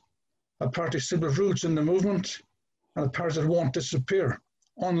government, a party still with roots in the movement, and a party that won't disappear.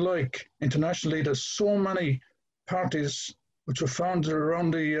 Unlike internationally, there's so many parties which were founded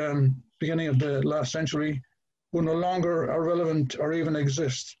around the beginning of the last century who no longer are relevant or even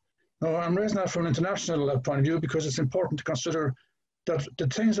exist. Now, I'm raising that from an international point of view because it's important to consider that the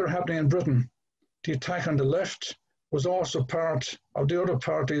things that are happening in Britain, the attack on the left, was also part of the other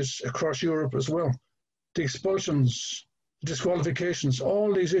parties across Europe as well. The expulsions, the disqualifications,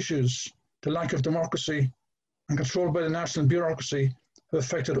 all these issues, the lack of democracy and control by the national bureaucracy have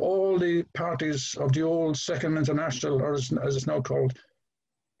affected all the parties of the old Second International, or as it's now called,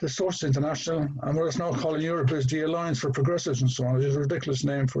 the Socialist International, and what it's now called in Europe is the Alliance for Progressives and so on. It's a ridiculous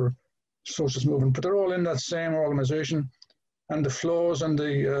name for socialist movement, but they're all in that same organisation, and the flaws and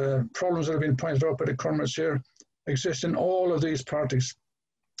the problems that have been pointed out by the comrades here exist in all of these parties.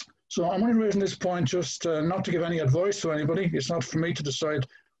 So I'm only raising this point just not to give any advice to anybody. It's not for me to decide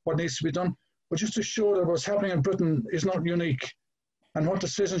what needs to be done, but just to show that what's happening in Britain is not unique. And what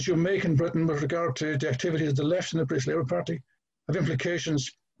decisions you make in Britain with regard to the activities of the left in the British Labour Party have implications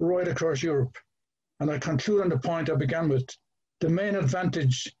right across Europe. And I conclude on the point I began with. the main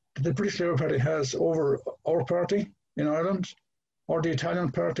advantage that the British Labour Party has over our party in Ireland, or the Italian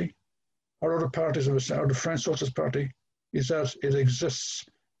party, or other parties, or the French Socialist Party, is that it exists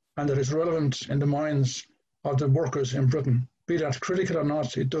and that it's relevant in the minds of the workers in Britain. Be that critical or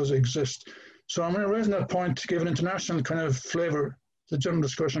not, it does exist. So I'm raising that point to give an international kind of flavour to the general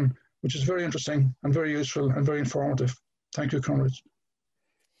discussion, which is very interesting and very useful and very informative. Thank you, comrades.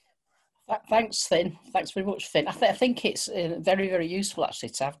 Thanks, Finn. Thanks very much, Finn. I think it's very, very useful, actually,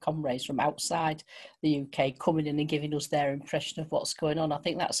 to have comrades from outside the UK coming in and giving us their impression of what's going on. I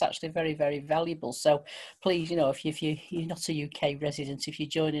think that's actually very, very valuable. So please, if you're not a UK resident, if you're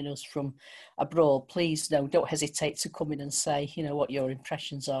joining us from abroad, please, don't hesitate to come in and say, what your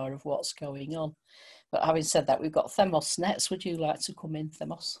impressions are of what's going on. But having said that, we've got Themos next. Would you like to come in,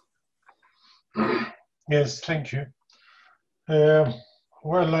 Themos? Yes, thank you.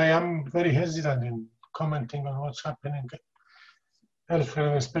 Well, I am very hesitant in commenting on what's happening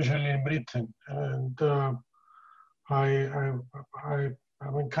elsewhere, especially in Britain. And I'm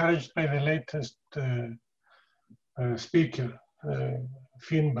encouraged by the latest speaker,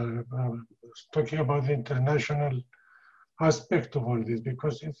 Finn, talking about the international aspect of all this,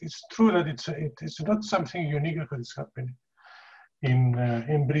 because it's true that it's not something unique that is happening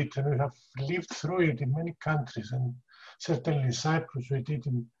in Britain. We have lived through it in many countries, and certainly Cyprus, we did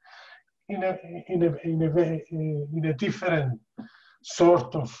in a different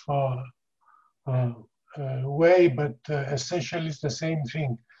sort of way, but essentially it's the same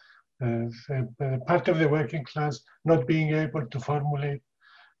thing. Part of the working class not being able to formulate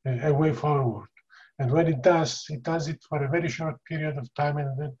a way forward. And when it does it for a very short period of time,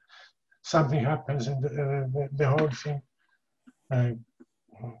 and then something happens and the whole thing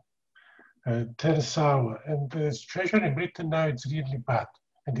turns sour. And the situation in Britain now is really bad.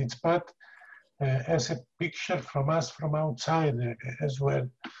 And it's bad as a picture from us from outside as well,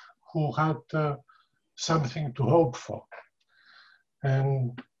 who had something to hope for.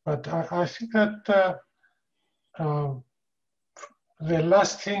 But I think that the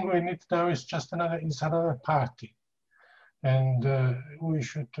last thing we need now is just another party. And we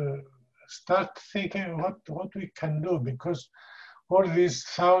should start thinking what we can do, because all these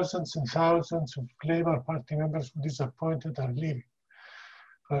thousands and thousands of Labour Party members who disappointed are leaving.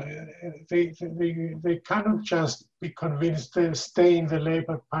 They cannot just be convinced to stay in the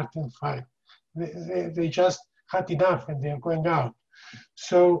Labour Party and fight. They just had enough and they are going out.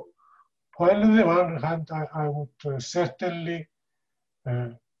 So while on the one hand, I would certainly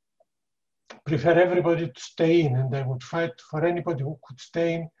prefer everybody to stay in, and I would fight for anybody who could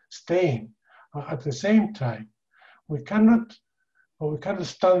stay in. At the same time, we cannot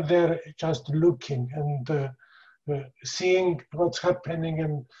stand there just looking and seeing what's happening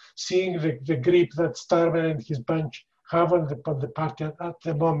and seeing the grip that Starmer and his bunch have on the party at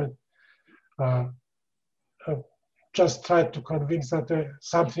the moment. Just try to convince that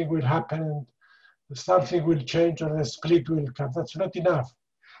something will happen and something will change or a split will come. That's not enough.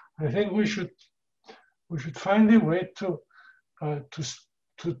 I think we should find a way to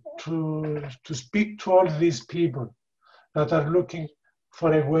speak to all these people that are looking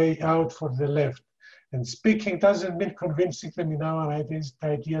for a way out for the left. And speaking doesn't mean convincing them in our ideas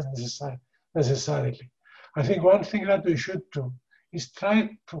necessarily. I think one thing that we should do is try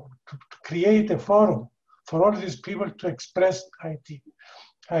to create a forum for all these people to express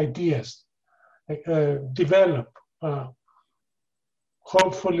ideas, develop,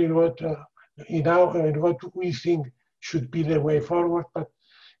 hopefully in what we think should be the way forward. But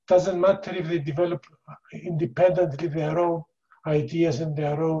it doesn't matter if they develop independently their own ideas and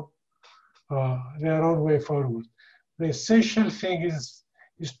their own way forward. The essential thing is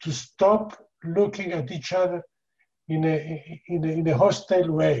to stop looking at each other in a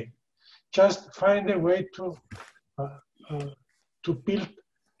hostile way. Just find a way to build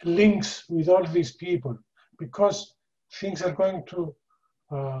links with all these people, because things are going to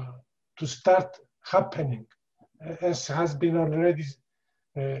start happening, as has been already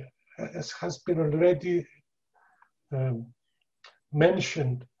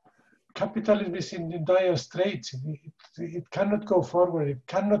mentioned. Capitalism is in dire straits. It cannot go forward. It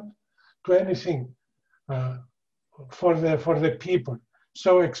cannot do anything for the people.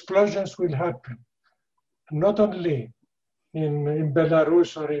 So explosions will happen, not only in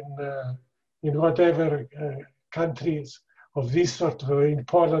Belarus or in whatever countries of this sort, or in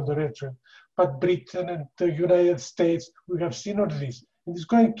Poland or elsewhere, but Britain and the United States. We have seen all this. It is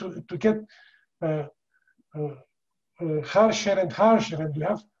going to get harsher and harsher, and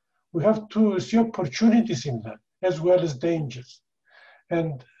we have to see opportunities in that as well as dangers.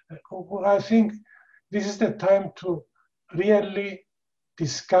 And I think this is the time to really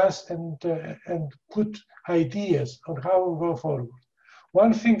discuss and put ideas on how we go forward.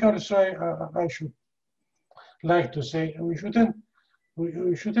 One thing also I should like to say, we shouldn't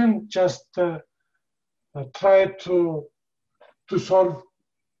just try to solve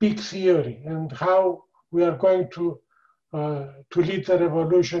big theory and how we are going to lead the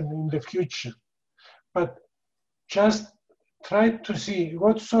revolution in the future, but just try to see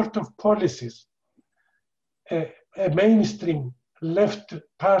what sort of policies a mainstream left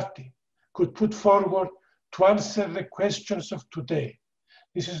party could put forward to answer the questions of today.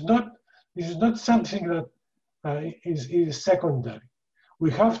 This is not something that is secondary.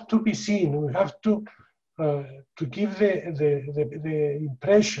 We have to be seen. We have to give the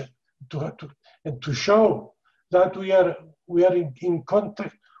impression and to show that we are in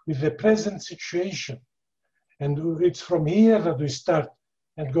contact with the present situation, and it's from here that we start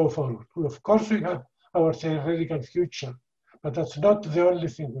and go forward. Of course, we have our theoretical future, but that's not the only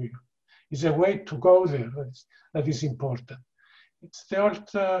thing we have. It's a way to go there that is important. It's the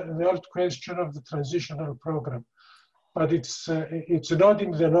old question of the transitional program, but it's not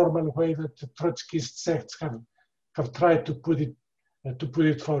in the normal way that the Trotskyist sects have tried to put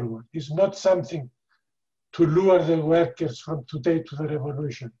it forward. It's not something to lure the workers from today to the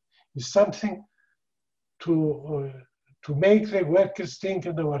revolution. It's something to make the workers think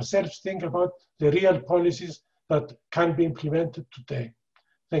and ourselves think about the real policies that can be implemented today.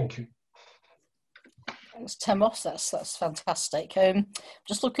 Thank you. Thanks, Temos. That's fantastic.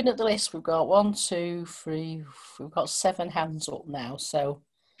 Just looking at the list, we've got 1, 2, 3. We've got 7 hands up now. So,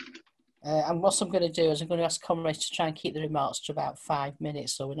 and what I'm going to do is I'm going to ask comrades to try and keep the remarks to about 5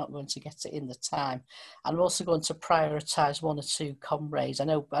 minutes, so we're not going to get it in the time. And I'm also going to prioritise 1 or 2 comrades. I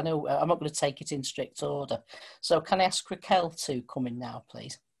know. I'm not going to take it in strict order. So, can I ask Raquel to come in now,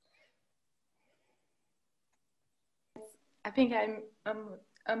 please? I think I'm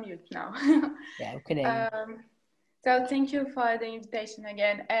mute now. Yeah, we can hear you. So thank you for the invitation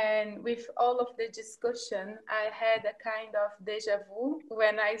again. And with all of the discussion, I had a kind of deja vu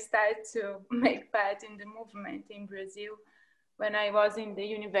when I started to make part in the movement in Brazil when I was in the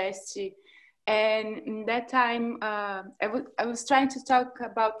university. And in that time, I was trying to talk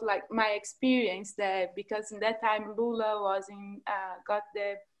about like my experience there, because in that time Lula was got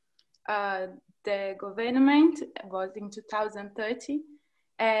the government, was in 2030.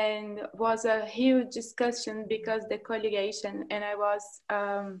 And was a huge discussion because the collegation, and I was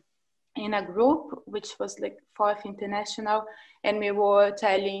in a group which was like 4th International, and we were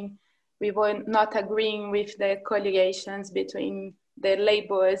not agreeing with the collegations between the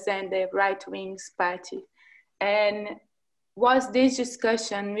Labourers and the right-wing party. And was this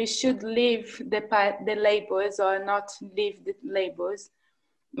discussion, we should leave the Labourers or not leave the Labourers.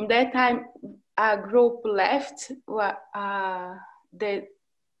 In that time, a group left,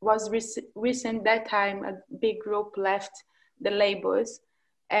 recent that time a big group left the Labourers,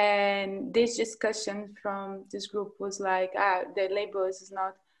 and this discussion from this group was like, the Labourers is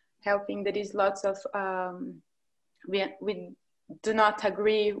not helping. There is lots of we do not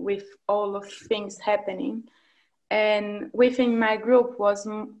agree with all of things happening. And within my group was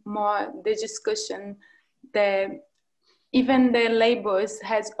more the discussion that even the Labourers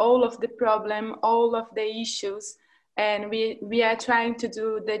has all of the problem, all of the issues. And we are trying to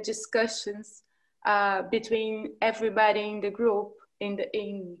do the discussions between everybody in the group, in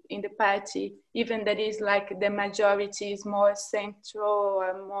the party, even that is like the majority is more central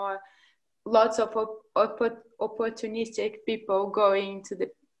or more lots of opportunistic people going to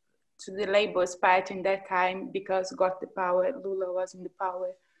the Labour's party in that time because got the power, Lula was in the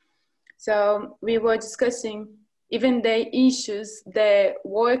power. So we were discussing even the issues, the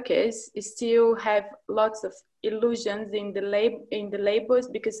workers still have lots of illusions in the Labours,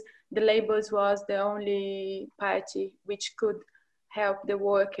 because the Labours was the only party which could help the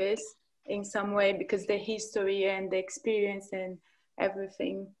workers in some way because the history and the experience and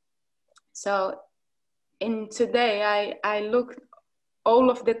everything. So today I look all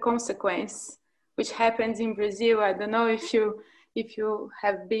of the consequence which happens in Brazil. I don't know if you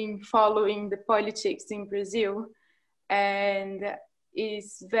have been following the politics in Brazil, and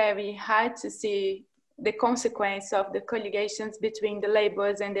it's very hard to see the consequence of the colligations between the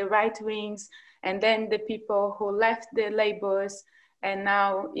Labours and the right wings, and then the people who left the Labours, and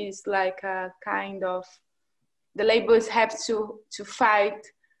now is like a kind of, the Labours have to fight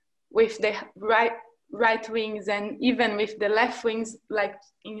with the right wings and even with the left wings, like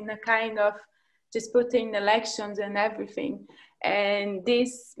in a kind of disputing elections and everything. And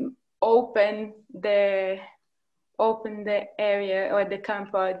this opened the area or the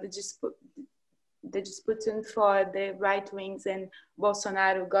camp or the disputing for the right wings, and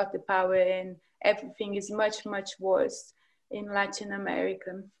Bolsonaro got the power, and everything is much, much worse in Latin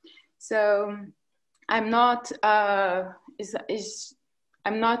America. So I'm not, I'm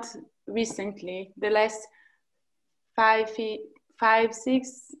not recently, the last 5-6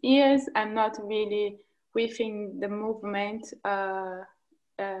 years, I'm not really within the movement,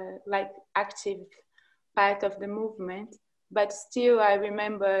 like active part of the movement, but still I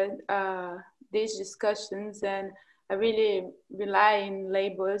remember these discussions, and I really rely on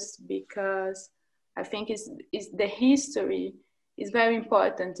labels because I think it's the history is very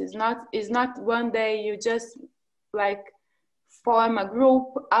important. It's not one day you just like form a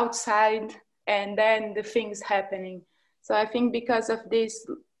group outside and then the things happening. So I think because of this,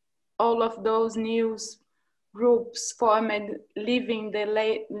 all of those news groups formed, living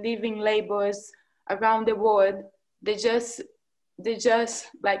labels around the world, they just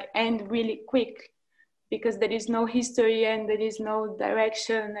like end really quick because there is no history and there is no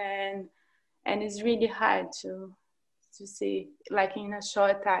direction, and it's really hard to see like in a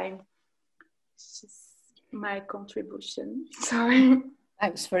short time. It's just my contribution. Sorry.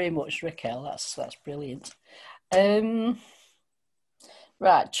 Thanks very much, Raquel. That's brilliant. Right,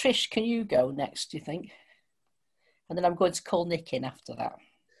 Trish, can you go next, do you think? And then I'm going to call Nick in after that.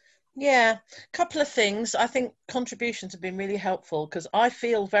 Yeah, a couple of things. I think contributions have been really helpful because I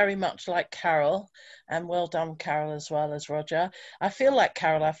feel very much like Carol, and well done, Carol, as well as Roger. I feel like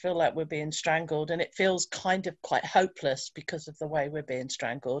Carol, I feel like we're being strangled, and it feels kind of quite hopeless because of the way we're being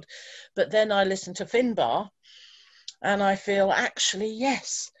strangled. But then I listen to Finbar and I feel actually,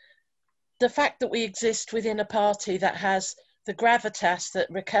 yes, the fact that we exist within a party that has the gravitas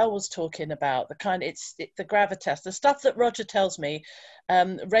that Raquel was talking about, the gravitas, the stuff that Roger tells me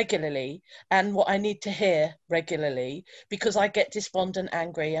regularly, and what I need to hear regularly, because I get despondent,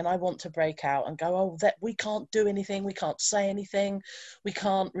 angry, and I want to break out and go, oh, that we can't do anything, we can't say anything, we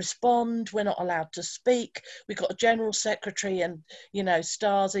can't respond, we're not allowed to speak, we've got a general secretary and, you know,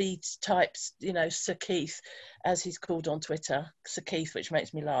 Stasi types, you know, Sir Keith, as he's called on Twitter, Sir Keith, which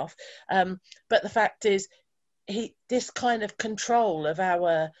makes me laugh. But the fact is, this kind of control of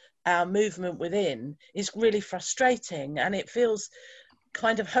our movement within is really frustrating, and it feels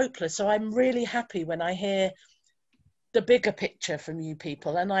kind of hopeless. So I'm really happy when I hear the bigger picture from you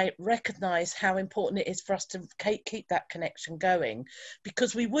people, and I recognize how important it is for us to keep that connection going,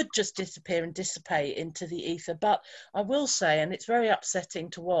 because we would just disappear and dissipate into the ether. But I will say, and it's very upsetting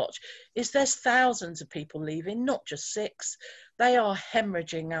to watch, is there's thousands of people leaving, not just 6. They are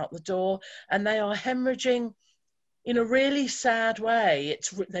hemorrhaging out the door, and they are hemorrhaging in a really sad way.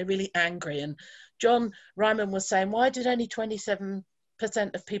 They're really angry. And John Ryman was saying, why did only 27%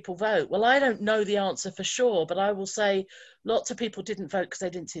 of people vote? Well, I don't know the answer for sure, but I will say lots of people didn't vote because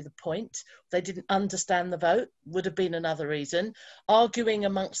they didn't see the point. They didn't understand the vote, would have been another reason. Arguing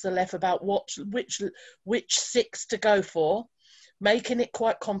amongst the left about which 6 to go for, making it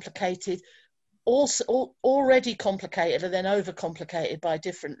quite complicated, also already complicated and then overcomplicated by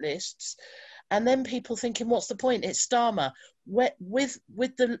different lists. And then people thinking, what's the point? It's Starmer. With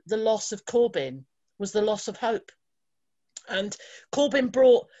the loss of Corbyn was the loss of hope. And Corbyn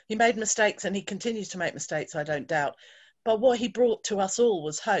he made mistakes, and he continues to make mistakes, I don't doubt. But what he brought to us all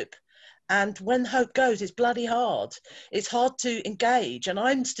was hope. And when hope goes, it's bloody hard. It's hard to engage, and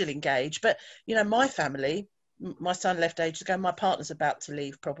I'm still engaged. But, you know, my family, my son left ages ago, my partner's about to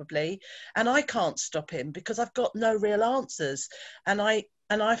leave probably, and I can't stop him because I've got no real answers. And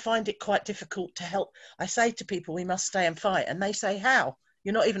I find it quite difficult to help. I say to people, we must stay and fight. And they say, how?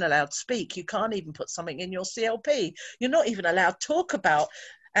 You're not even allowed to speak. You can't even put something in your CLP. You're not even allowed to talk about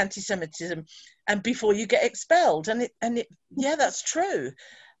anti-Semitism and before you get expelled. And yeah, that's true.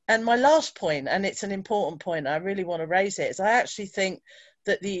 And my last point, and it's an important point, I really want to raise it, is I actually think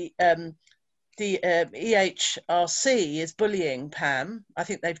that the EHRC is bullying Pam. I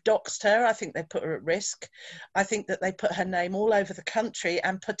think they've doxed her. I think they put her at risk. I think that they put her name all over the country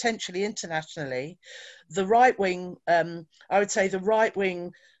and potentially internationally. The right wing, I would say the right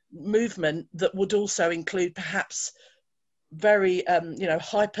wing movement that would also include perhaps very,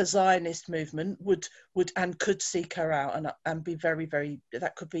 hyper Zionist movement would and could seek her out and be very, very,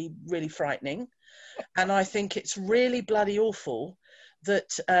 that could be really frightening. And I think it's really bloody awful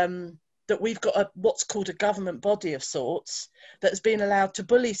that we've got what's called a government body of sorts that has been allowed to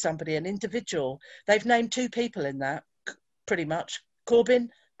bully somebody, an individual. They've named 2 people in that, pretty much, Corbyn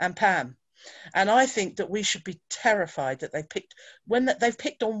and Pam. And I think that we should be terrified that they've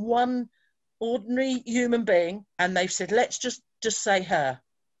picked on one ordinary human being, and they've said, let's just say her.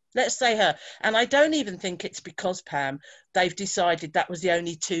 Let's say her. And I don't even think it's because, Pam, they've decided that was the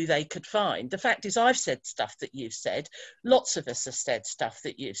only two they could find. The fact is, I've said stuff that you've said. Lots of us have said stuff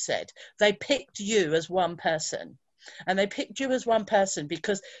that you've said. They picked you as one person. And they picked you as one person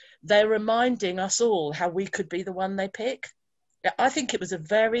because they're reminding us all how we could be the one they pick. I think it was a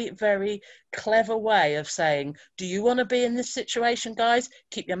very, very clever way of saying, do you want to be in this situation, guys?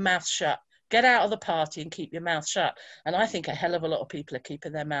 Keep your mouth shut. Get out of the party and keep your mouth shut. And I think a hell of a lot of people are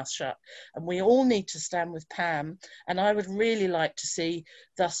keeping their mouth shut. And we all need to stand with Pam. And I would really like to see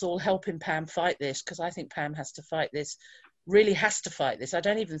us all helping Pam fight this, because I think Pam has to fight this, really has to fight this. I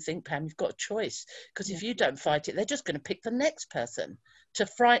don't even think, Pam, you've got a choice, because if you don't fight it, they're just going to pick the next person to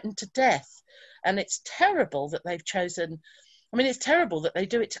frighten to death. And it's terrible that they've chosen, I mean, it's terrible that they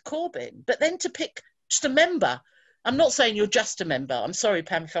do it to Corbyn, but then to pick just a member. I'm not saying you're just a member. I'm sorry,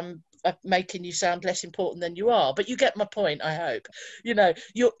 Pam, if I'm making you sound less important than you are, but you get my point, I hope. You know,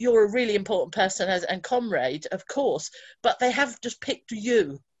 you're a really important person and comrade, of course, but they have just picked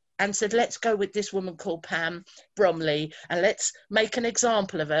you and said, let's go with this woman called Pam Bromley and let's make an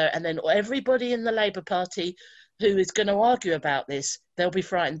example of her. And then everybody in the Labour Party who is going to argue about this, they'll be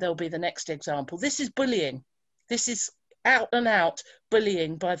frightened. They'll be the next example. This is bullying. This is out and out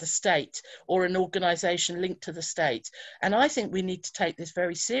bullying by the state or an organisation linked to the state. And I think we need to take this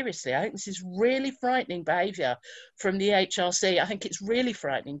very seriously. I think this is really frightening behaviour from the HRC. I think it's really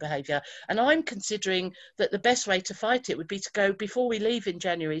frightening behaviour. And I'm considering that the best way to fight it would be to go, before we leave in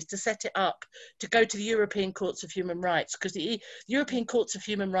January, is to set it up, to go to the European Courts of Human Rights, because the European Courts of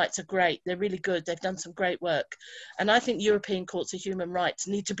Human Rights are great. They're really good. They've done some great work. And I think European Courts of Human Rights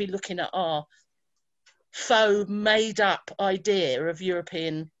need to be looking at our faux made up idea of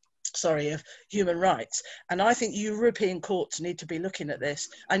of human rights. And I think European courts need to be looking at this.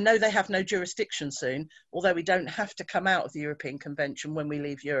 I know they have no jurisdiction soon, although we don't have to come out of the European Convention when we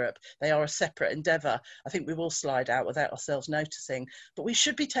leave Europe. They are a separate endeavour. I think we will slide out without ourselves noticing, but we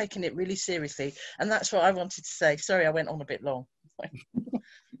should be taking it really seriously. And that's what I wanted to say. Sorry, I went on a bit long.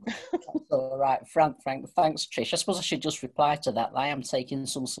 All right, Frank, thanks, Trish. I suppose I should just reply to that. I am taking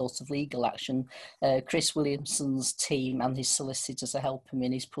some sort of legal action. Chris Williamson's team and his solicitors are helping me,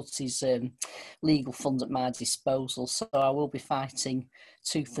 and he's put his legal fund at my disposal. So I will be fighting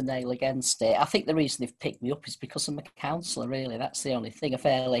tooth and nail against it. I think the reason they've picked me up is because I'm a councillor, really. That's the only thing, a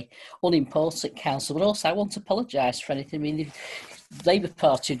fairly unimportant councillor. But also, I won't apologise for anything. I mean, the Labour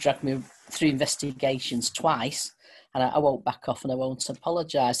Party dragged me through investigations twice, and I won't back off and I won't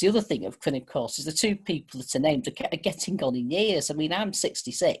apologise. The other thing, of course, is the two people that are named are getting on in years. I mean, I'm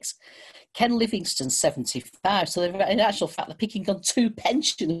 66. Ken Livingstone's 75. So in actual fact, they're picking on two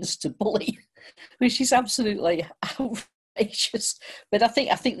pensioners to bully, which is absolutely outrageous. But I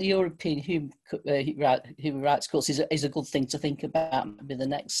think the European Human Rights Courts is a good thing to think about, maybe the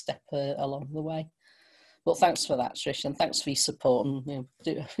next step along the way. But thanks for that, Trish, and thanks for your support. And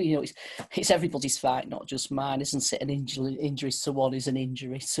it's everybody's fight, not just mine, isn't it? An injury to one is an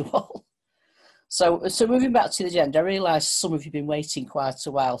injury to all. So moving back to the agenda, I realise some of you have been waiting quite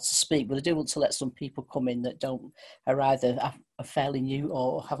a while to speak, but I do want to let some people come in that are either are fairly new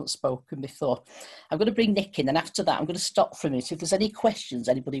or haven't spoken before. I'm going to bring Nick in, and after that I'm going to stop for a minute. If there's any questions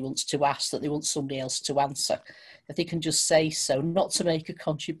anybody wants to ask that they want somebody else to answer, if they can just say so, not to make a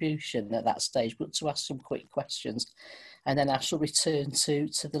contribution at that stage, but to ask some quick questions, and then I shall return to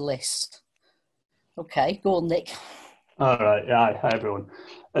the list. Okay, go on, Nick. All right, yeah, hi everyone.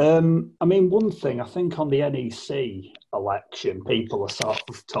 I mean, one thing, I think on the NEC election, people are sort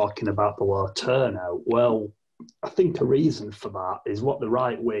of talking about the low turnout. Well, I think a reason for that is what the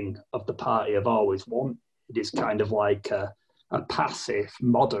right wing of the party have always wanted. It is kind of like a passive,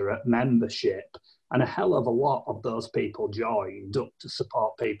 moderate membership. And a hell of a lot of those people joined up to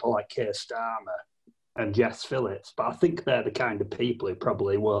support people like Keir Starmer and Jess Phillips. But I think they're the kind of people who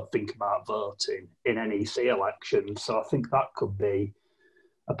probably won't think about voting in NEC elections. So I think that could be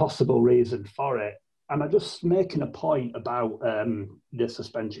a possible reason for it. And I'm just making a point about the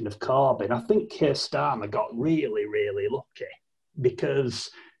suspension of Corbyn. I think Keir Starmer got really, really lucky, because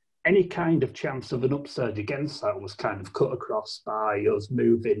any kind of chance of an upsurge against that was kind of cut across by us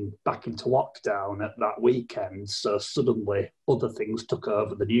moving back into lockdown at that weekend. So suddenly other things took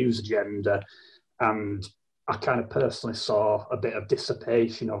over the news agenda, and I kind of personally saw a bit of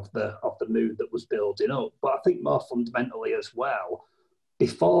dissipation of the mood that was building up. But I think more fundamentally as well,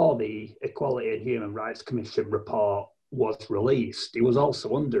 before the Equality and Human Rights Commission report was released, he was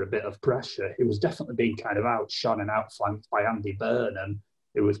also under a bit of pressure. He was definitely being kind of outshone and outflanked by Andy Burnham,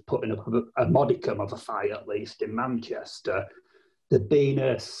 who was putting up a modicum of a fight, at least in Manchester. There'd been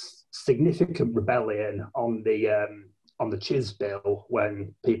a significant rebellion on on the Chiz bill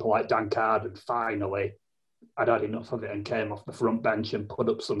when people like Dan Carden finally had had enough of it and came off the front bench and put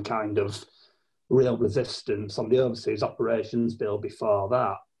up some kind of real resistance on the overseas operations bill before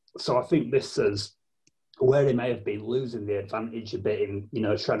that. So I think this is where he may have been losing the advantage a bit in, you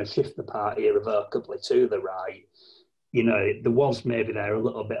know, trying to shift the party irrevocably to the right. You know, there was maybe there a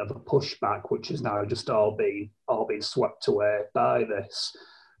little bit of a pushback, which has now just all been swept away by this.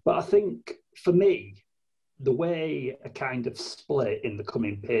 But I think for me, the way a kind of split in the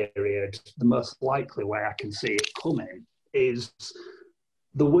coming period, the most likely way I can see it coming is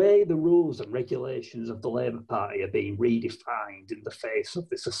the way the rules and regulations of the Labour Party are being redefined in the face of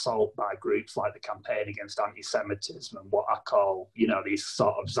this assault by groups like the Campaign Against Anti-Semitism and what I call, you know, these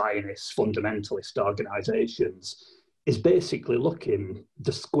sort of Zionist fundamentalist organisations, is basically looking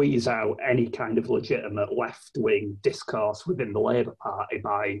to squeeze out any kind of legitimate left-wing discourse within the Labour Party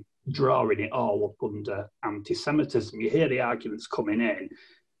by drawing it all up under anti-Semitism. You hear the arguments coming in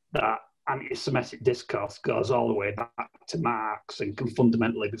that anti-Semitic discourse goes all the way back to Marx and can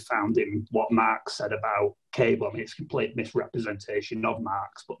fundamentally be found in what Marx said about cable. I mean, it's a complete misrepresentation of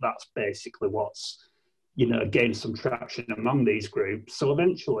Marx, but that's basically what's, you know, gained some traction among these groups. So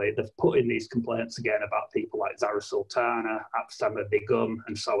eventually they've put in these complaints again about people like Zara Sultana, Absama Begum,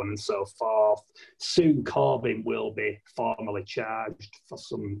 and so on and so forth. Soon Corbyn will be formally charged for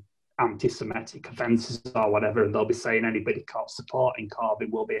some anti-Semitic offences or whatever, and they'll be saying anybody caught supporting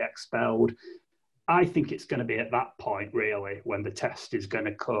Corbyn will be expelled. I think it's going to be at that point, really, when the test is going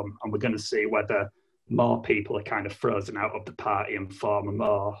to come, and we're going to see whether more people are kind of frozen out of the party and form a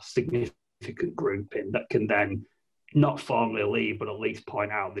more significant grouping that can then not formally leave, but at least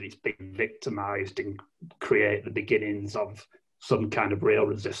point out that it's been victimised and create the beginnings of some kind of real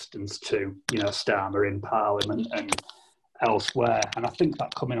resistance to, you know, Starmer in Parliament and elsewhere. And I think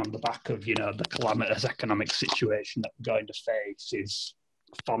that coming on the back of, you know, the calamitous economic situation that we're going to face is,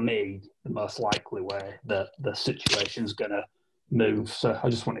 for me, the most likely way that the situation's going to move. So I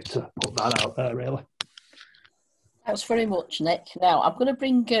just wanted to put that out there, really. Thanks very much, Nick. Now, I'm going to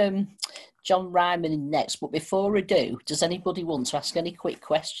bring John Ryman in next, but before I do, does anybody want to ask any quick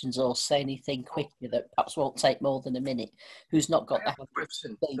questions or say anything quickly that perhaps won't take more than a minute? Who's not got a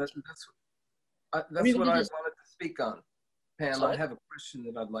question? That's what I wanted to speak on. Pam, sorry? I have a question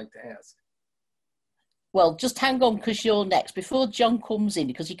that I'd like to ask. Well, just hang on because you're next. Before John comes in,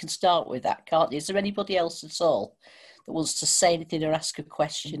 because you can start with that, can't you? Is there anybody else at all that wants to say anything or ask a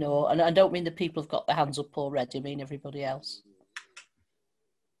question? Or, and I don't mean the people who've got their hands up already, I mean everybody else.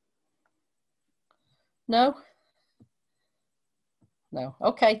 No? No.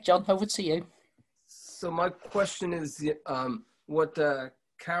 Okay, John, over to you. So my question is what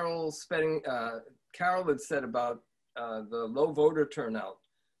Carol had said about the low voter turnout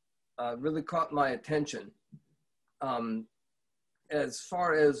really caught my attention. As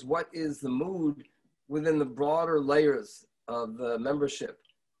far as what is the mood within the broader layers of the membership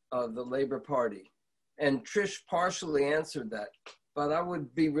of the Labour Party. And Trish partially answered that, but I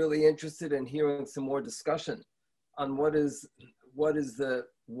would be really interested in hearing some more discussion on what is the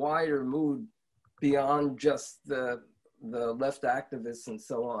wider mood beyond just the left activists and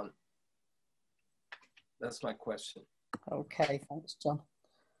so on. That's my question. Okay, thanks, John.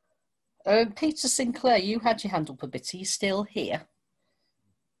 Peter Sinclair, you had your hand up a bit. Are you still here?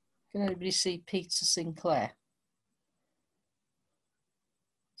 Can anybody see Peter Sinclair?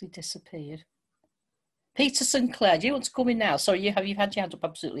 Has he disappeared? Peter Sinclair, do you want to come in now? Sorry, you've had your hand up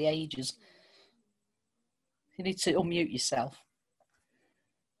absolutely ages. You need to unmute yourself.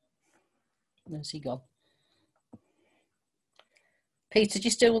 Where's he gone? Peter, do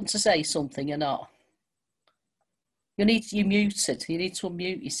you still want to say something or not? You're muted. You need to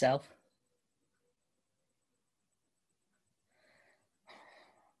unmute yourself.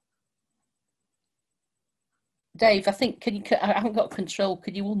 Dave, I think, I haven't got control.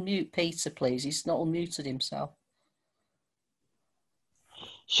 Could you unmute Peter, please? He's not unmuted himself.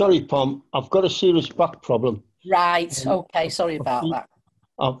 Sorry, Pam. I've got a serious back problem. Right. Okay. Sorry about that.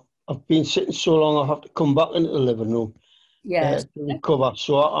 I've been sitting so long, I have to come back into the living room to recover.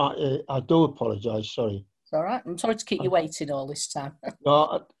 So I do apologise. Sorry. It's all right. I'm sorry to keep you waiting all this time.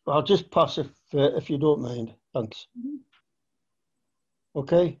 No, I'll just pass if you don't mind. Thanks.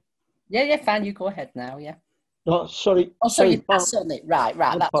 Okay. Yeah. Fine. You go ahead now. Yeah. No, sorry. Oh, so you pass on it. Right.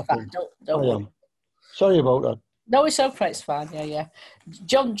 That's fine. Don't worry. Sorry about that. No, it's okay. It's fine. Yeah.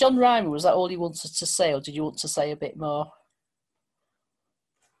 John Ryman, was that all you wanted to say, or did you want to say a bit more?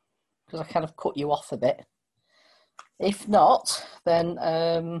 Because I kind of cut you off a bit. If not, then...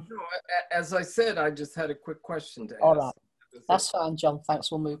 No, as I said, I just had a quick question to ask. All right. That's fine, John.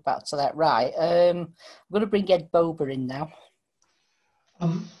 Thanks. We'll move back to that. Right. I'm going to bring Ed Bober in now.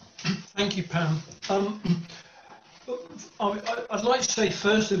 Thank you, Pam. I'd like to say,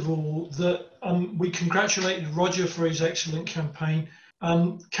 first of all, that we congratulated Roger for his excellent campaign.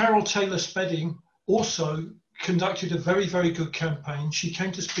 Carol Taylor-Spedding also conducted a very, very good campaign. She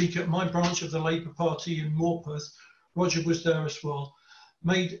came to speak at my branch of the Labour Party in Morpeth. Roger was there as well.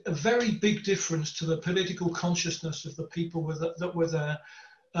 Made a very big difference to the political consciousness of the people that were there.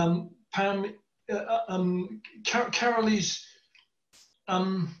 Pam, Carol is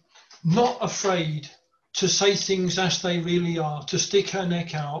not afraid to say things as they really are, to stick her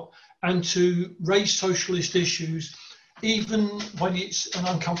neck out and to raise socialist issues, even when it's an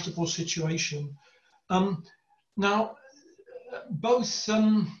uncomfortable situation. Now, both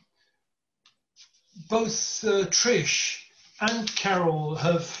Trish and Carol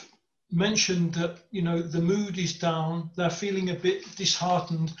have mentioned that, you know, the mood is down, they're feeling a bit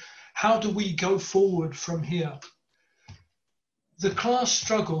disheartened. How do we go forward from here? The class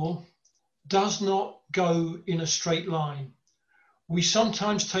struggle does not go in a straight line. We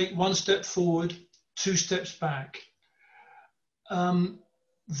sometimes take one step forward, 2 steps back.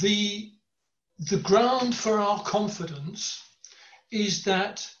 The ground for our confidence is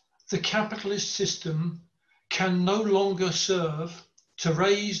that the capitalist system can no longer serve to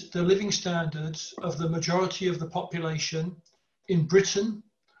raise the living standards of the majority of the population in Britain,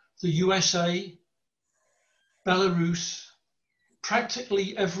 the USA, Belarus,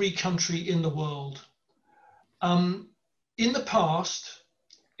 practically every country in the world. In the past,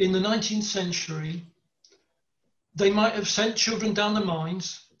 in the 19th century, they might have sent children down the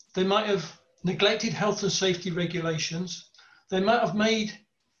mines, they might have neglected health and safety regulations, they might have made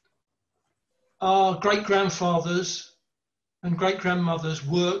our great-grandfathers and great-grandmothers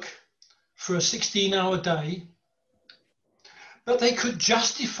work for a 16-hour day, but they could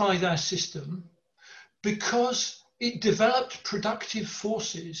justify their system because it developed productive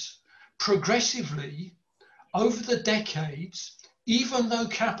forces progressively over the decades. Even though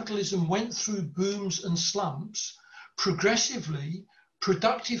capitalism went through booms and slumps, progressively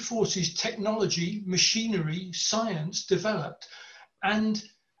productive forces, technology, machinery, science developed. And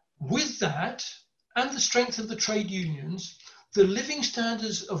with that, and the strength of the trade unions, the living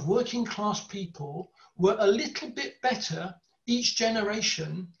standards of working class people were a little bit better each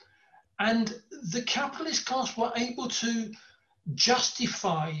generation. And the capitalist class were able to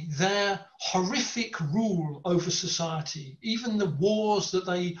justify their horrific rule over society, even the wars that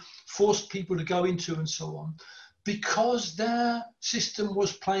they forced people to go into and so on, because their system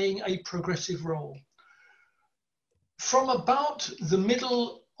was playing a progressive role. From about the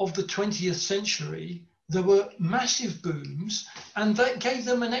middle of the 20th century, there were massive booms, and that gave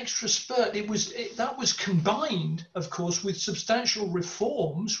them an extra spurt. That was combined, of course, with substantial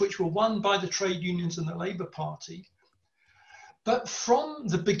reforms, which were won by the trade unions and the Labour Party. But from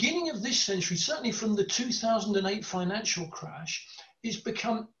the beginning of this century, certainly from the 2008 financial crash, it's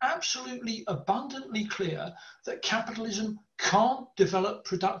become absolutely abundantly clear that capitalism can't develop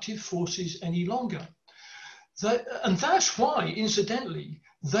productive forces any longer. And that's why, incidentally,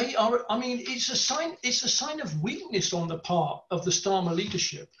 they are, I mean, it's a sign of weakness on the part of the Starmer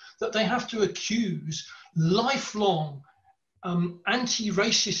leadership that they have to accuse lifelong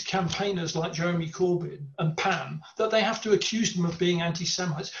anti-racist campaigners like Jeremy Corbyn and Pam, that they have to accuse them of being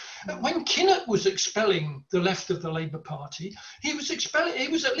anti-Semites. When Kinnock was expelling the left of the Labour Party, he was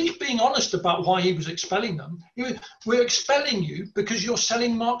at least being honest about why he was expelling them. We're expelling you because you're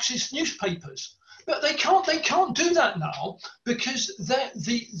selling Marxist newspapers. But they can't do that now, because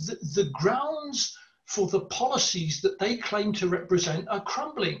the grounds for the policies that they claim to represent are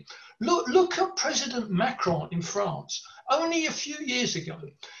crumbling. Look at President Macron in France. Only a few years ago,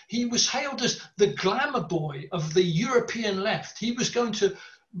 he was hailed as the glamour boy of the European left. He was going to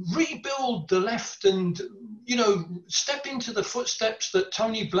rebuild the left and, you know, step into the footsteps that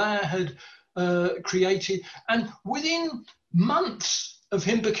Tony Blair had created. And within months of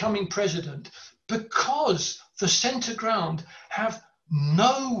him becoming president, because the centre ground have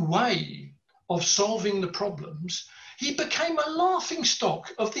no way of solving the problems, he became a laughing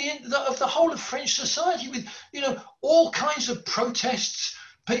stock of the whole of French society, with, you know, all kinds of protests,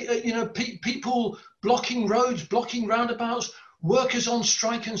 people blocking roads, blocking roundabouts, workers on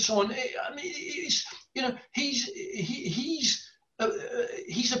strike, and so on. I mean, he's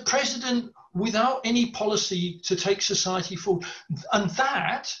a president without any policy to take society forward, and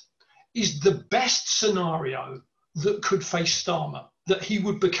that is the best scenario that could face Starmer, that he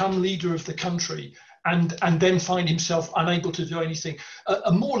would become leader of the country and then find himself unable to do anything.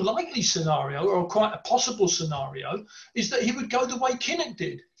 A more likely scenario, or quite a possible scenario, is that he would go the way Kinnock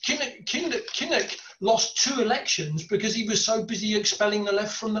did. Kinnock lost 2 elections because he was so busy expelling the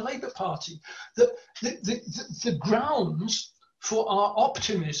left from the Labour Party. The grounds for our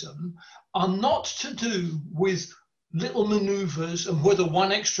optimism are not to do with little manoeuvres and whether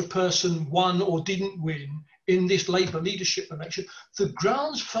one extra person won or didn't win in this Labour leadership election. The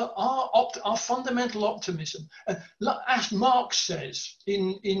grounds for our fundamental optimism, as Marx says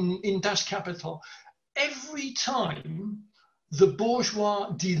in Das Kapital, every time the bourgeois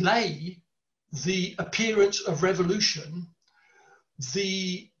delay the appearance of revolution,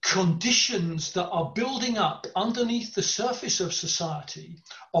 the conditions that are building up underneath the surface of society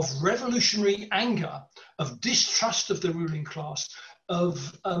of revolutionary anger, of distrust of the ruling class,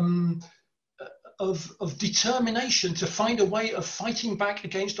 of determination to find a way of fighting back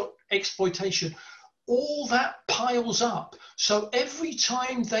against exploitation, all that piles up. So every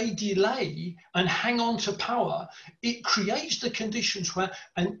time they delay and hang on to power, it creates the conditions where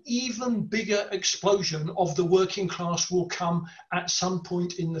an even bigger explosion of the working class will come at some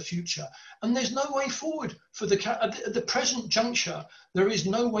point in the future. And there's no way forward for at the present juncture. There is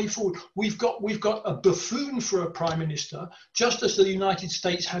no way forward. We've got a buffoon for a prime minister, just as the United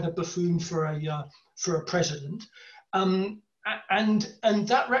States had a buffoon for a president. And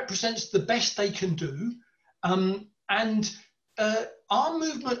that represents the best they can do, our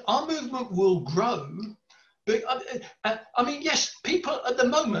movement will grow. But I mean, yes, people at the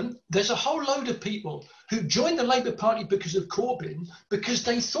moment, there's a whole load of people who joined the Labour Party because of Corbyn, because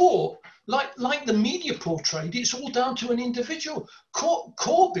they thought, like the media portrayed, it's all down to an individual.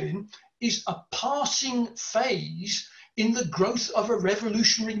 Corbyn is a passing phase in the growth of a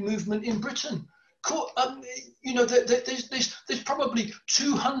revolutionary movement in Britain. You know, there's probably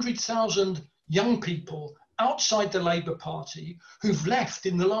 200,000 young people outside the Labour Party who've left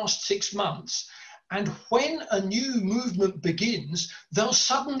in the last 6 months. And when a new movement begins, they'll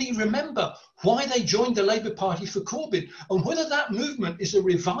suddenly remember why they joined the Labour Party for Corbyn. And whether that movement is a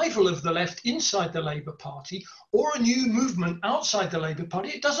revival of the left inside the Labour Party or a new movement outside the Labour Party,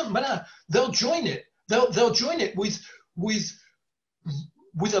 it doesn't matter. They'll join it. They'll join it with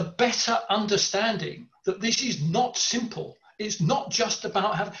a better understanding that this is not simple. It's not just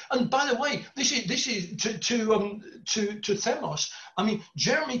about having. And by the way, this is to Themos. I mean,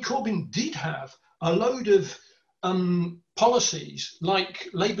 Jeremy Corbyn did have a load of policies like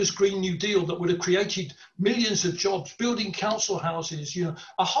Labour's Green New Deal that would have created millions of jobs, building council houses, you know,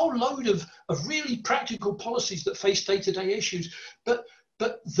 a whole load of really practical policies that face day-to-day issues. But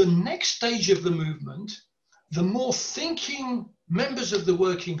the next stage of the movement, the more thinking members of the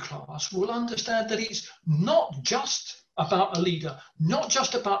working class will understand that it's not just about a leader, not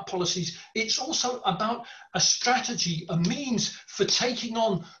just about policies, it's also about a strategy, a means for taking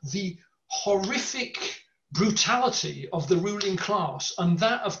on the horrific brutality of the ruling class. And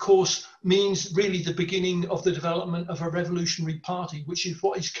that, of course, means really the beginning of the development of a revolutionary party, which is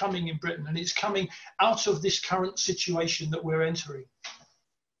what is coming in Britain. And it's coming out of this current situation that we're entering.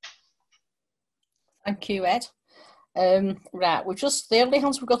 Thank you, Ed. Right, the only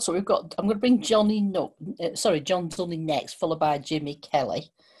hands we've got, so I'm going to bring John Dunny next, followed by Jimmy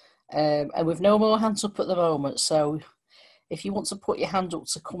Kelly. And we've no more hands up at the moment, so if you want to put your hand up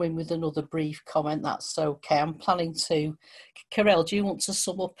to come in with another brief comment, that's okay. I'm planning to. Karel, do you want to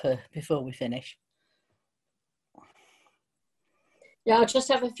sum up before we finish? Yeah, I'll just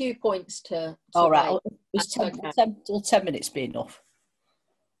have a few points to all right, will 10 minutes be enough?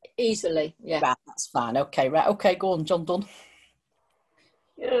 Easily, yeah. Right, that's fine. Okay, right. Okay, go on, John Dunn.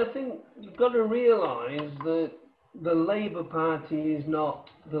 Yeah, I think you've got to realise that the Labour Party is not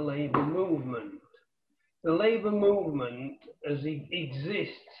the Labour movement. The Labour movement, as it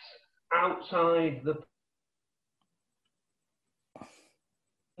exists outside the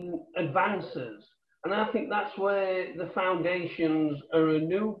advances, and I think that's where the foundations are a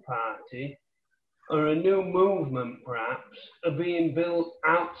new party, or a new movement perhaps, are being built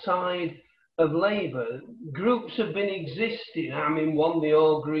outside of Labour. Groups have been existing. I mean, one, the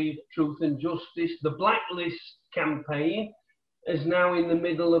Orgreave Truth and Justice, the Blacklist campaign is now in the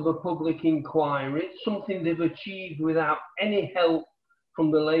middle of a public inquiry. It's something they've achieved without any help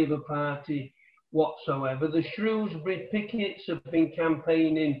from the Labour Party whatsoever. The Shrewsbury Pickets have been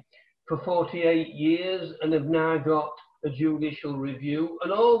campaigning for 48 years and have now got a judicial review.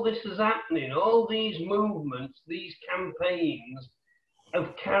 And all this is happening. All these movements, these campaigns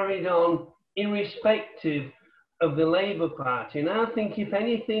have carried on irrespective of the Labour Party. And I think if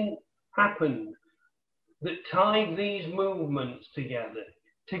anything happened that tied these movements together,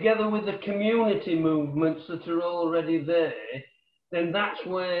 together with the community movements that are already there, then that's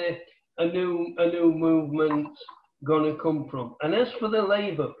where a new movement's going to come from. And as for the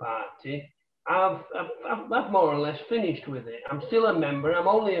Labour Party, I've more or less finished with it. I'm still a member. I'm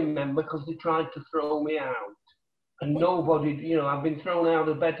only a member because they tried to throw me out. And nobody, you know, I've been thrown out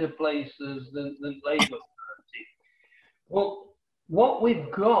of better places than Labour Party. Well, what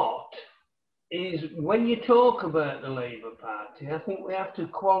we've got is, when you talk about the Labour Party, I think we have to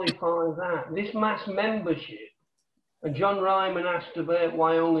qualify that. This mass membership, and John Ryman asked about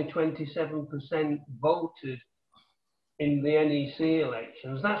why only 27% voted in the NEC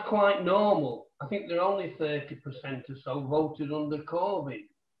elections. That's quite normal. I think there are only 30% or so voted under Corbyn.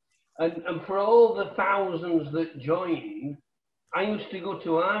 And for all the thousands that joined, I used to go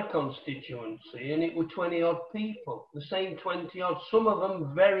to our constituency and it were 20 odd people, the same 20 odd, some of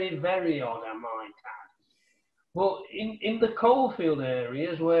them very, very odd, I might add. But in the coalfield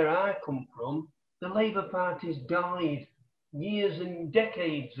areas where I come from, the Labour Party's died years and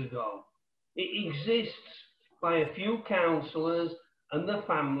decades ago. It exists by a few councillors and the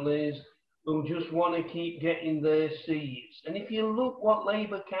families who just want to keep getting their seats. And if you look what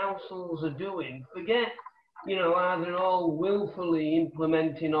Labour councils are doing, forget, you know, are they all willfully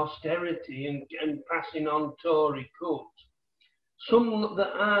implementing austerity and passing on Tory cuts? Some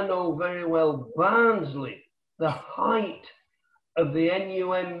that I know very well, Barnsley, the height of the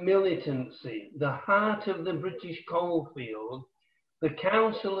NUM militancy, the heart of the British coalfield, the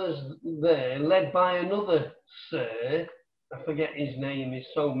councillors there, led by another sir, I forget his name, is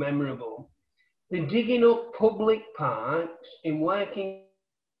so memorable, they're digging up public parks in working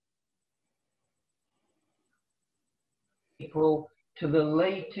people to the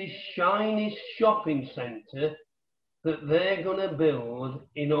latest, shiniest shopping centre that they're going to build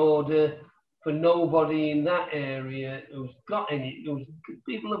in order for nobody in that area who's got any,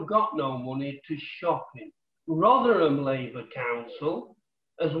 people have got no money to shop in. Rotherham Labour Council,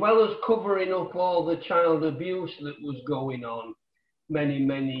 as well as covering up all the child abuse that was going on many,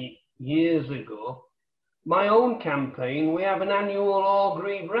 many years ago. My own campaign, we have an annual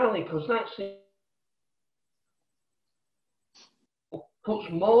Orgreave rally because that's puts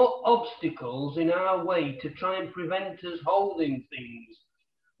more obstacles in our way to try and prevent us holding things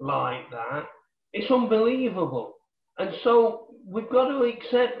like that. It's unbelievable. And so we've got to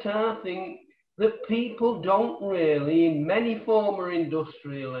accept, I think, that people don't really, in many former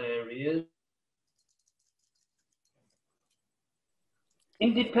industrial areas,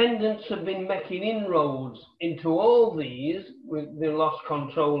 independents have been making inroads into all these. They lost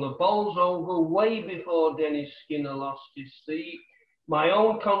control of Bolsover way before Dennis Skinner lost his seat. My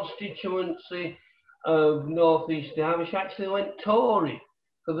own constituency of North East Derbyshire actually went Tory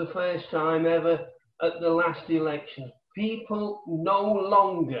for the first time ever at the last election. People no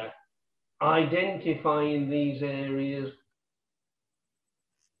longer identify in these areas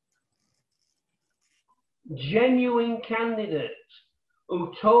genuine candidates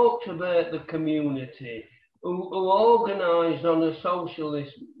who talked about the community, who organised on a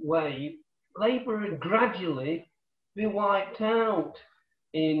socialist way. Labour had gradually been wiped out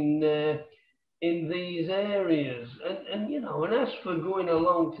in these areas. And you know, and as for going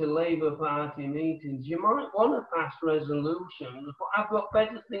along to Labour Party meetings, you might want to pass resolutions, but I've got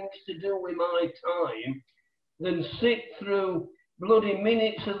better things to do with my time than sit through bloody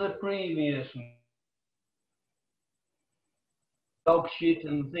minutes of the previous dog shit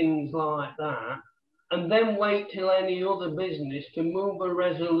and things like that, and then wait till any other business to move a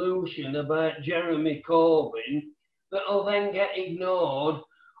resolution about Jeremy Corbyn that'll then get ignored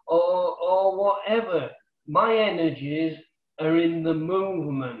or whatever. My energies are in the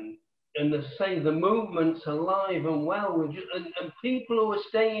movement, and as I say, the movement's alive and well, and people who are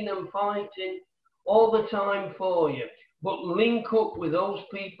staying and fighting all the time for you, but link up with those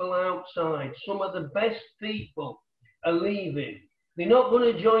people outside. Some of the best people are leaving. They're not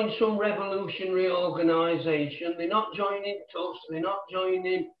going to join some revolutionary organisation. They're not joining TUS. They're not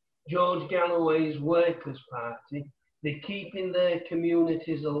joining George Galloway's Workers' Party. They're keeping their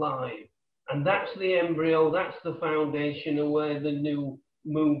communities alive. And that's the embryo, that's the foundation of where the new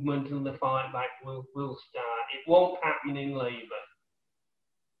movement and the fight back will start. It won't happen in Labour.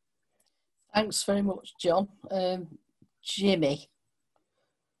 Thanks very much, John. Jimmy.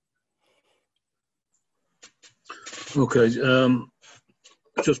 Okay,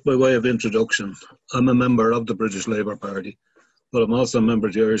 just by way of introduction, I'm a member of the British Labour Party, but I'm also a member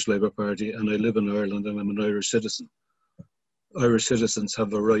of the Irish Labour Party, and I live in Ireland and I'm an Irish citizen. Irish citizens have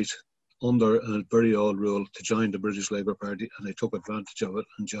the right, under a very old rule, to join the British Labour Party, and I took advantage of it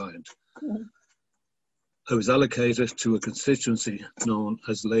and joined. I was allocated to a constituency known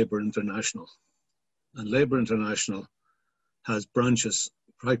as Labour International. And Labour International has branches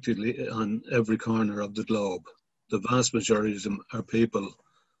practically on every corner of the globe. The vast majority of them are people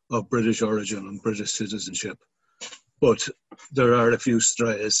of British origin and British citizenship. But there are a few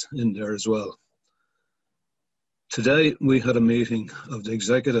strays in there as well. Today, we had a meeting of the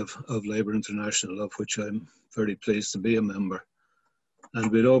executive of Labour International, of which I'm very pleased to be a member. And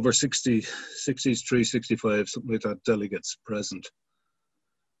we had over 63, 65, something like that, delegates present.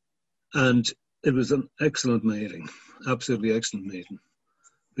 And it was an excellent meeting, absolutely excellent meeting,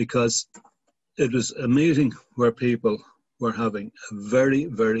 because it was a meeting where people were having a very,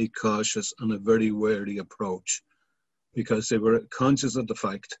 very cautious and a very wary approach, because they were conscious of the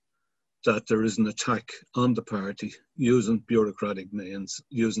fact that there is an attack on the party using bureaucratic means,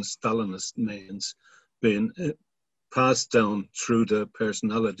 using Stalinist means, being passed down through the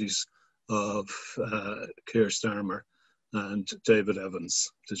personalities of Keir Starmer and David Evans,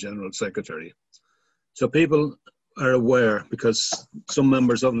 the General Secretary. So people are aware, because some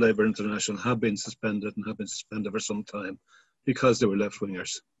members of Labour International have been suspended and have been suspended for some time because they were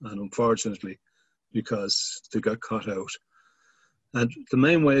left-wingers, and unfortunately because they got caught out. And the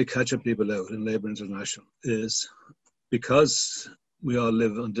main way of catching people out in Labour International is because we all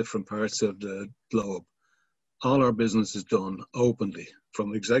live on different parts of the globe. All our business is done openly,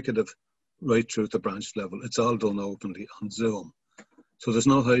 from executive right through to branch level. It's all done openly on Zoom. So there's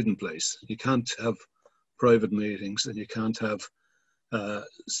no hiding place. You can't have private meetings and you can't have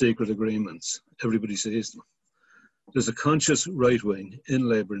secret agreements. Everybody sees them. There's a conscious right wing in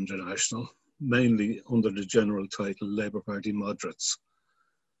Labour International, mainly under the general title Labour Party Moderates.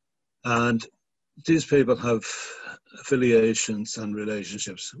 And these people have affiliations and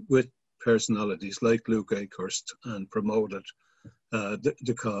relationships with personalities like Luke Akehurst, and promoted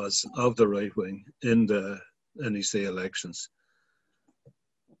the cause of the right wing in the NEC elections.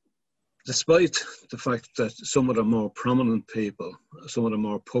 Despite the fact that some of the more prominent people, some of the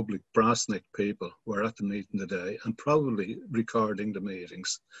more public brass-neck people were at the meeting today and probably recording the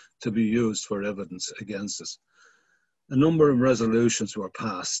meetings to be used for evidence against us, a number of resolutions were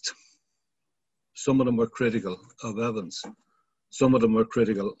passed. Some of them were critical of Evans. Some of them were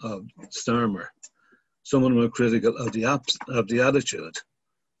critical of Starmer. Some of them were critical of the attitude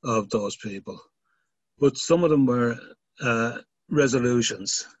of those people. But some of them were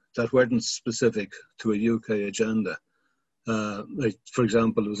resolutions that weren't specific to a UK agenda. Like, for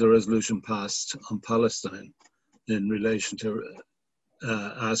example, there was a resolution passed on Palestine in relation to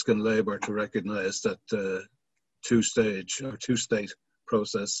asking Labour to recognise that the two-state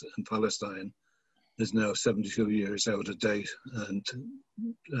process in Palestine is now 72 years out of date, and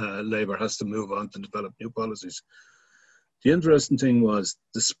Labour has to move on to develop new policies. The interesting thing was,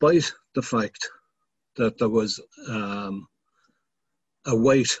 despite the fact that there was a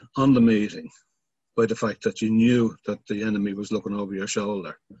weight on the meeting by the fact that you knew that the enemy was looking over your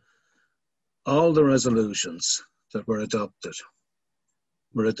shoulder, all the resolutions that were adopted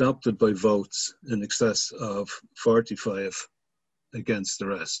by votes in excess of 45 against the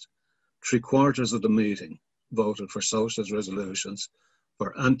rest. 3/4 of the meeting voted for socialist resolutions,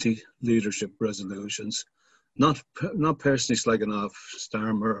 for anti-leadership resolutions, not personally slagging off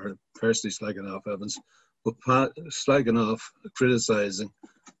Starmer or personally slagging off Evans, but slagging off, criticising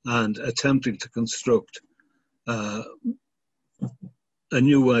and attempting to construct a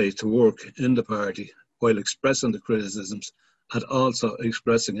new way to work in the party while expressing the criticisms and also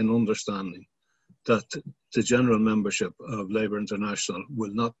expressing an understanding that the general membership of Labour International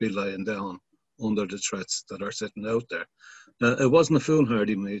will not be lying down under the threats that are sitting out there. It wasn't a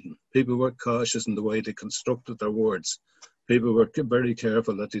foolhardy meeting. People were cautious in the way they constructed their words. People were very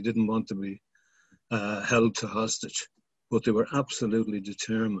careful that they didn't want to be held to hostage, but they were absolutely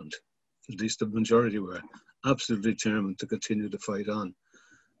determined, at least the majority were, absolutely determined to continue to fight on.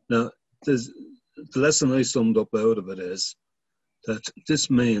 Now, the lesson I summed up out of it is that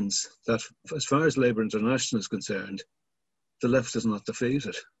this means that as far as Labour International is concerned, the left is not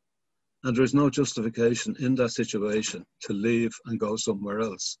defeated. And there is no justification in that situation to leave and go somewhere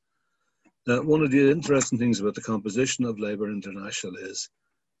else. One of the interesting things about the composition of Labour International is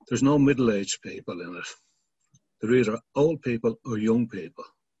there's no middle-aged people in it. They're either old people or young people.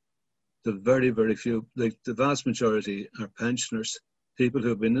 The very, very few, the vast majority are pensioners, people who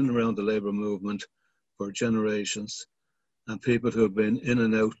have been in and around the labour movement for generations, and people who have been in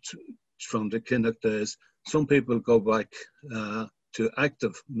and out from the Kinnock days. Some people go back to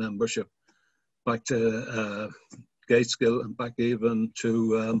active membership, back to Gateskill and back even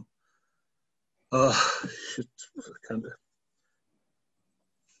to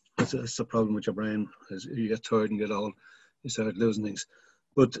It's a problem with your brain. As you get tired and get old, you start losing things.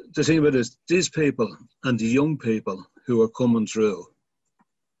 But the thing about it is, these people and the young people who are coming through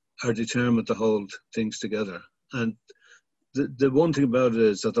are determined to hold things together. And the one thing about it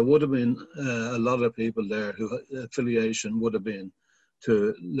is that there would have been a lot of people there who affiliation would have been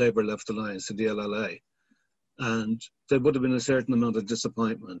to Labour Left Alliance, to the LLA. And there would have been a certain amount of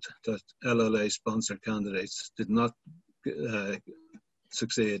disappointment that LLA-sponsored candidates did not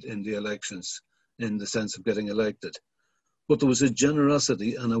succeed in the elections in the sense of getting elected. But there was a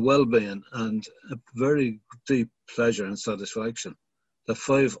generosity and a well-being and a very deep pleasure and satisfaction that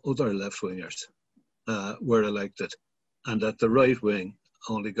 5 other left-wingers were elected, and that the right wing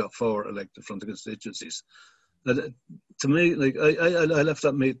only got 4 elected from the constituencies. To me, like I left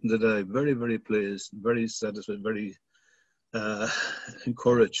that meeting today very, very pleased, very satisfied, very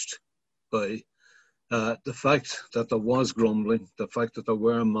encouraged by the fact that there was grumbling, the fact that there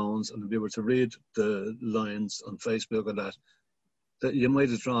were moans, and if you were to read the lines on Facebook and that you might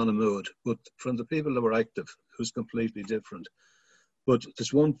have drawn a mood, but from the people that were active, it was completely different. But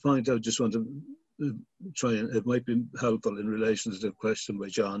there's one point I just want to try, and it might be helpful in relation to the question by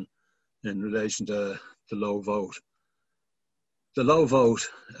John in relation to the low vote. The low vote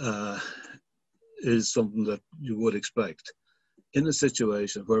is something that you would expect in a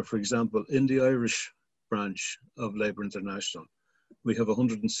situation where, for example, in the Irish branch of Labour International, we have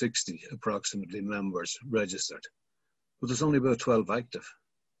 160 approximately members registered, but there's only about 12 active.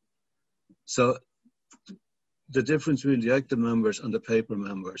 So the difference between the active members and the paper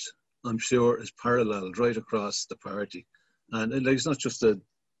members, I'm sure, is paralleled right across the party. And it's not just the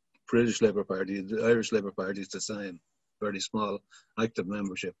British Labour Party, the Irish Labour Party is the same. Very small active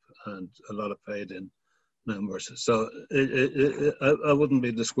membership and a lot of paid in members. So I wouldn't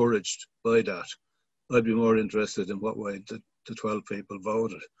be discouraged by that. I'd be more interested in what way the 12 people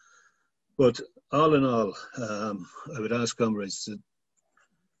voted. But all in all, I would ask comrades to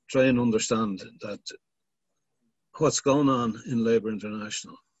try and understand that what's going on in Labour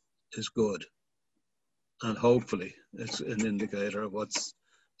International is good. And hopefully it's an indicator of what's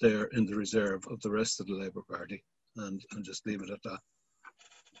there in the reserve of the rest of the Labour Party. And just leave it at that.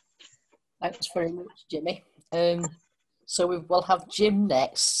 Thanks very much, Jimmy. So we'll have Jim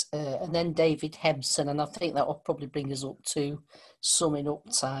next, and then David Hempson, and I think that will probably bring us up to summing up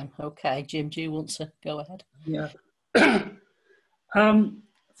time. Okay, Jim, do you want to go ahead? Yeah.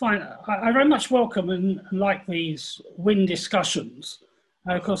 Fine. I very much welcome and like these WIN discussions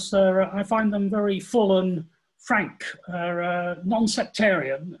because I find them very full and frank,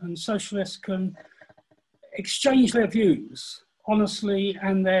 non-sectarian, and socialists can exchange their views honestly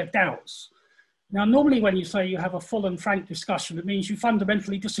and their doubts. Now, normally when you say you have a full and frank discussion, it means you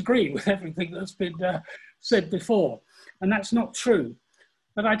fundamentally disagree with everything that's been said before, and that's not true.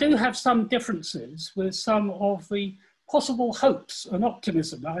 But I do have some differences with some of the possible hopes and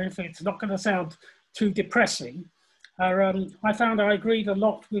optimism. Now, if it's not going to sound too depressing, I found I agreed a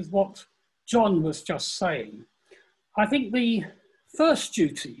lot with what John was just saying. I think the first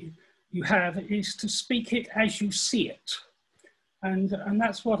duty you have is to speak it as you see it. And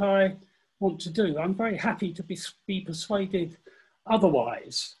that's what I want to do. I'm very happy to be persuaded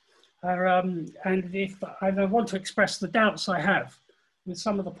otherwise. And if I want to express the doubts I have with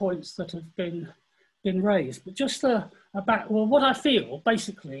some of the points that have been raised, but just about, well, what I feel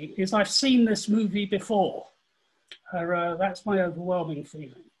basically is I've seen this movie before. That's my overwhelming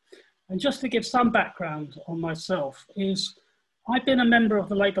feeling. And just to give some background on myself is I've been a member of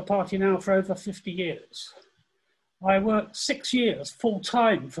the Labour Party now for over 50 years. I worked 6 years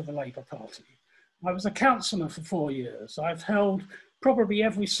full-time for the Labour Party. I was a councillor for 4 years. I've held probably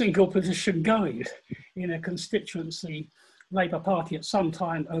every single position going in a constituency Labour Party at some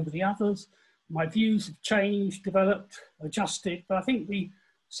time over the others. My views have changed, developed, adjusted, but I think the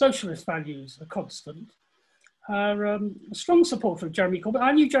socialist values are constant. A strong supporter of Jeremy Corbyn.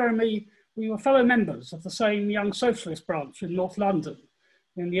 I knew Jeremy, we were fellow members of the same Young Socialist branch in North London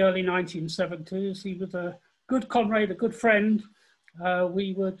in the early 1970s. He was a good comrade, a good friend.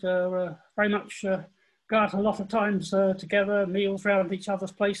 We would very much go out a lot of times together, meals round each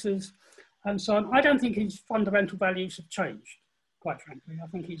other's places and so on. I don't think his fundamental values have changed, quite frankly. I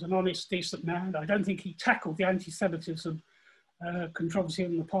think he's an honest, decent man. I don't think he tackled the anti-Semitism controversy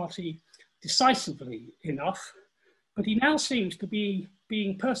in the party decisively enough, but he now seems to be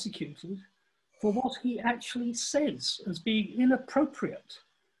being persecuted for what he actually says as being inappropriate.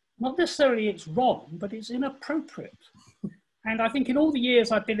 Not necessarily it's wrong, but it's inappropriate. And I think in all the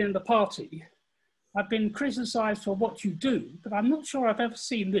years I've been in the party, I've been criticised for what you do, but I'm not sure I've ever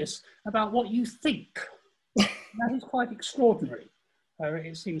seen this about what you think. That is quite extraordinary.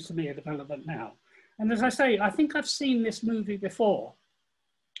 It seems to me a development now. And as I say, I think I've seen this movie before.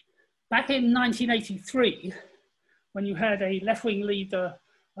 Back in 1983, when you had a left-wing leader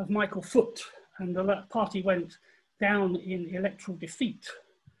of Michael Foot and the party went down in electoral defeat,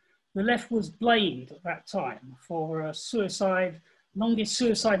 the left was blamed at that time for a suicide, longest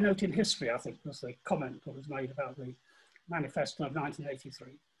suicide note in history, I think was the comment that was made about the manifesto of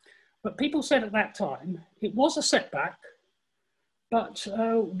 1983. But people said at that time, it was a setback, but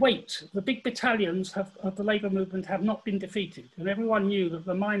wait, the big battalions of the labour movement have not been defeated. And everyone knew that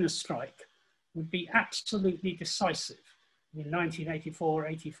the miners' strike would be absolutely decisive in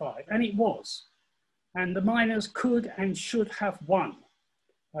 1984-85. And it was. And the miners could and should have won.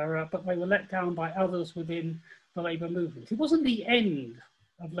 But they were let down by others within the labour movement. It wasn't the end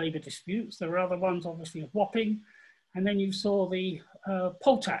of labour disputes. There were other ones, obviously, of Wapping. And then you saw the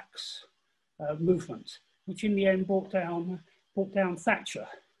poll tax movement, which in the end brought down Thatcher.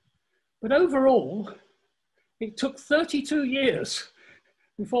 But overall, it took 32 years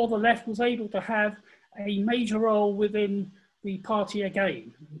before the left was able to have a major role within the party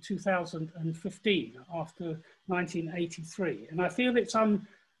again in 2015 after 1983. And I feel it's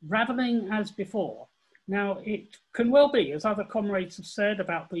unraveling as before. Now, it can well be, as other comrades have said,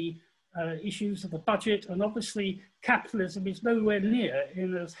 about the issues of the budget, and obviously capitalism is nowhere near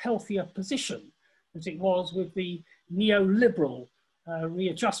in as healthy a position as it was with the neoliberal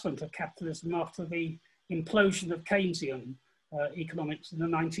readjustment of capitalism after the implosion of Keynesian economics in the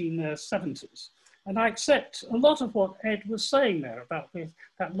 1970s. And I accept a lot of what Ed was saying there about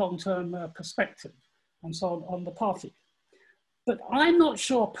that long-term perspective and so on the party. But I'm not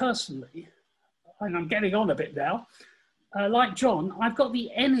sure personally, and I'm getting on a bit now, like John, I've got the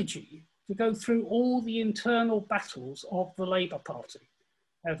energy to go through all the internal battles of the Labour Party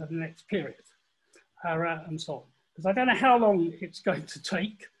over the next period, and so on. Because I don't know how long it's going to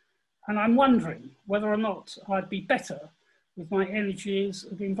take, and I'm wondering whether or not I'd be better with my energies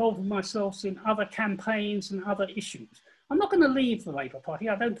of involving myself in other campaigns and other issues. I'm not going to leave the Labour Party.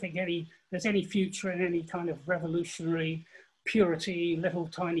 I don't think there's any future in any kind of revolutionary purity, little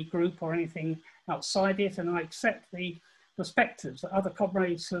tiny group or anything outside it, and I accept the perspectives that other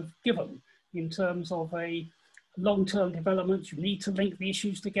comrades have given in terms of a long-term development. You need to link the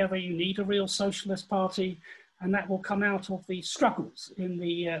issues together, you need a real socialist party, and that will come out of the struggles in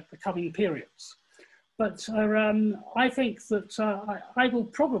the coming periods. But I think that I will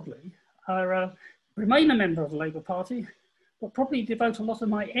probably remain a member of the Labour Party, but probably devote a lot of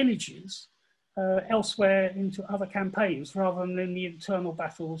my energies elsewhere into other campaigns rather than in the internal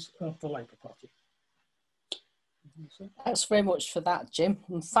battles of the Labour Party. Thanks very much for that, Jim.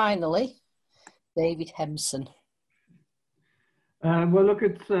 And finally, David Hempson. Well, look,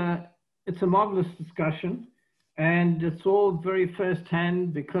 it's a marvellous discussion, and it's all very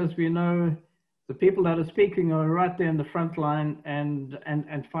first-hand because we know the people that are speaking are right there in the front line and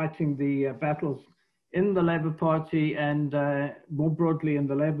fighting the battles in the Labour Party and more broadly in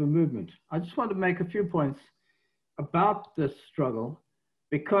the Labour movement. I just want to make a few points about this struggle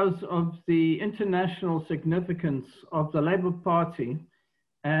because of the international significance of the Labour Party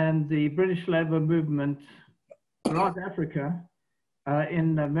and the British Labour movement throughout Africa,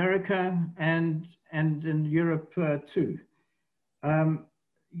 in America and in Europe too.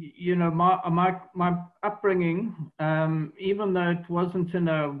 You know, my upbringing, even though it wasn't in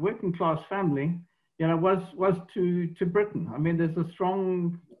a working class family, you know, was to Britain. I mean, there's a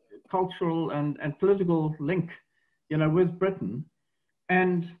strong cultural and political link, you know, with Britain.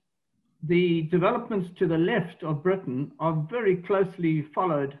 And the developments to the left of Britain are very closely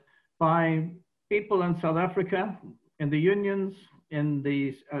followed by people in South Africa, in the unions, in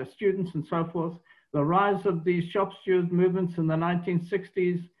the students and so forth. The rise of these shop stewards movements in the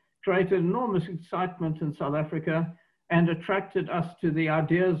 1960s created enormous excitement in South Africa and attracted us to the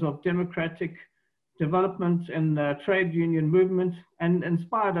ideas of democratic development in the trade union movement and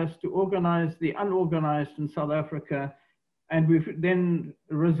inspired us to organize the unorganized in South Africa. And we've then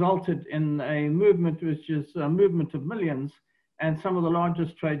resulted in a movement which is a movement of millions and some of the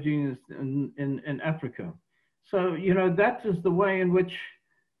largest trade unions in Africa. So, you know, that is the way in which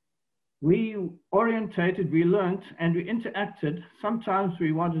we orientated, we learned, and we interacted. Sometimes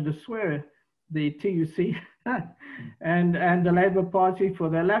we wanted to swear the TUC and the Labour Party for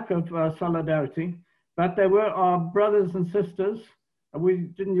their lack of solidarity, but they were our brothers and sisters. We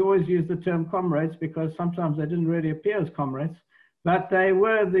didn't always use the term comrades because sometimes they didn't really appear as comrades, but they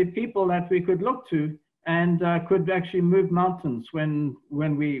were the people that we could look to and could actually move mountains when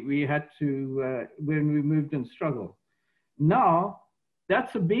we had to, when we moved in struggle. Now,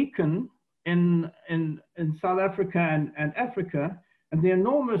 that's a beacon in South Africa and Africa and the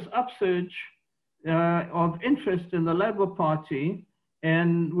enormous upsurge of interest in the Labour Party,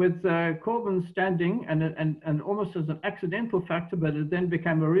 and with Corbyn standing, and almost as an accidental factor, but it then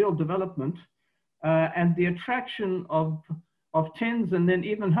became a real development, and the attraction of tens and then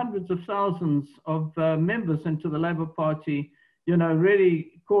even hundreds of thousands of members into the Labour Party, you know,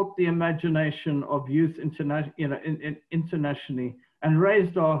 really caught the imagination of youth internationally and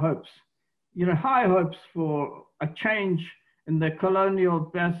raised our hopes, you know, high hopes for a change in the colonial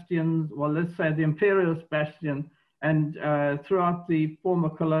bastions, well, let's say the imperialist bastion, and throughout the former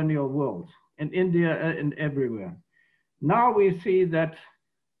colonial world, in India and everywhere. Now we see that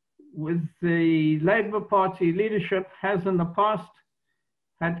with the Labour Party leadership has in the past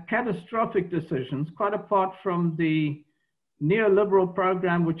had catastrophic decisions, quite apart from the neoliberal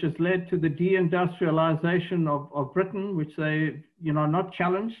program, which has led to the deindustrialization of Britain, which they, you know, not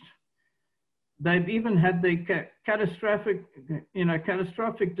challenged. They've even had the catastrophic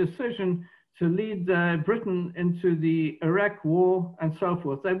decision to lead Britain into the Iraq war and so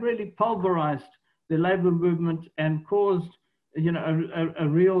forth. They've really pulverized the labor movement and caused, you know, a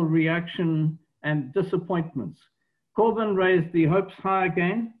real reaction and disappointments. Corbyn raised the hopes high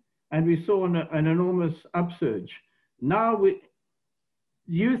again, and we saw an enormous upsurge. Now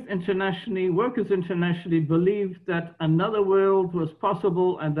youth internationally, workers internationally believed that another world was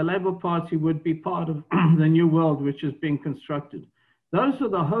possible and the Labour Party would be part of the new world which is being constructed. Those are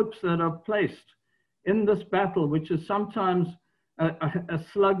the hopes that are placed in this battle, which is sometimes a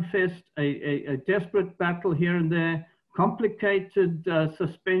slugfest, a desperate battle here and there, complicated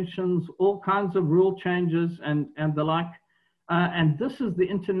suspensions, all kinds of rule changes and the like. And this is the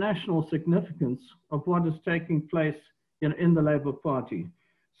international significance of what is taking place in the Labour Party.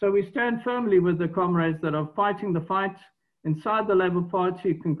 So we stand firmly with the comrades that are fighting the fight inside the Labour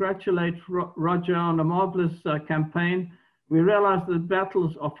Party, congratulate Roger on a marvelous campaign. We realize that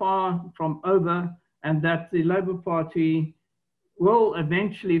battles are far from over and that the Labour Party will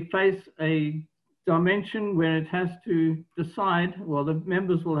eventually face a dimension where it has to decide, well, the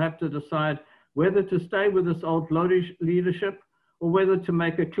members will have to decide whether to stay with this old leadership or whether to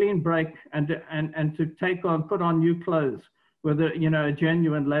make a clean break and to put on new clothes, whether, you know, a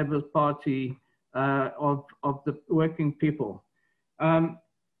genuine Labour Party of the working people.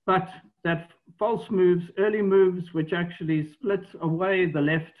 But that false moves, early moves, which actually split away the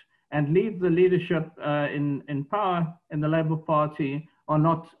left and leave the leadership in power in the Labour Party are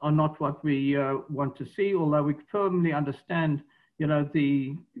not what we want to see, although we firmly understand, you know,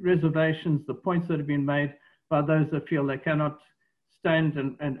 the reservations, the points that have been made by those that feel they cannot stand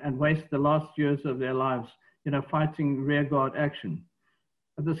and waste the last years of their lives, you know, fighting rearguard action.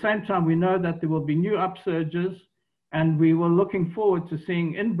 At the same time, we know that there will be new upsurges, and we were looking forward to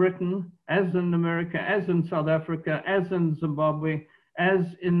seeing in Britain, as in America, as in South Africa, as in Zimbabwe, as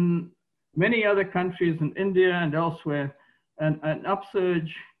in many other countries in India and elsewhere, an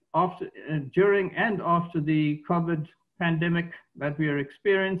upsurge during and after the COVID pandemic that we are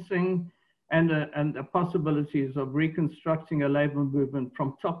experiencing, and the possibilities of reconstructing a labor movement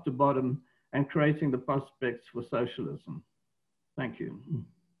from top to bottom and creating the prospects for socialism. Thank you.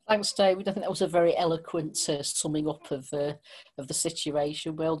 Thanks, David. I think that was a very eloquent summing up of the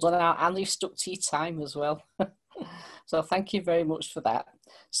situation. Well done, and you stuck to your time as well. So thank you very much for that.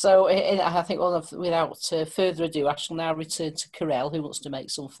 So I think without further ado, I shall now return to Carol, who wants to make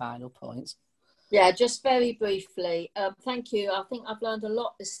some final points. Yeah, just very briefly. Thank you. I think I've learned a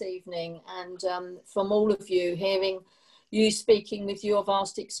lot this evening, and from all of you, hearing you speaking with your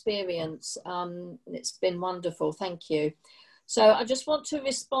vast experience. It's been wonderful. Thank you. So I just want to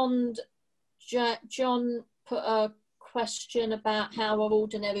respond. John put a question about how are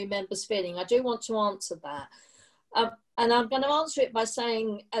ordinary members feeling. I do want to answer that. And I'm going to answer it by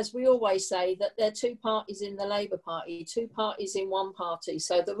saying, as we always say, that there are two parties in the Labour Party, two parties in one party.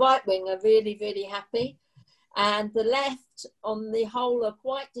 So the right wing are really, really happy. And the left, on the whole, are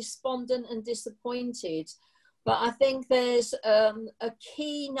quite despondent and disappointed. But I think there's a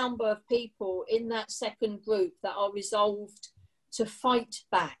key number of people in that second group that are resolved to fight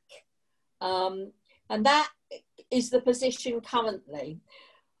back. And that is the position currently.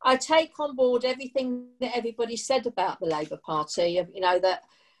 I take on board everything that everybody said about the Labour Party, you know, that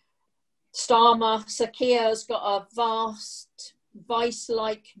Starmer, Sir Keir has got a vast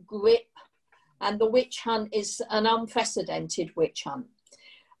vice-like grip, and the witch hunt is an unprecedented witch hunt.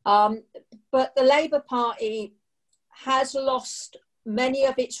 But the Labour Party has lost many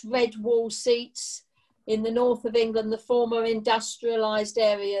of its red wall seats in the north of England, the former industrialised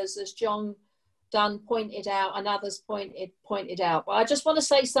areas, as John Dunn pointed out and others pointed out. But I just want to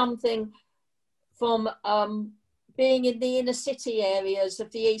say something from being in the inner city areas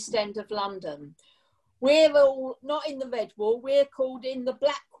of the East End of London. We're all not in the red wall, we're called in the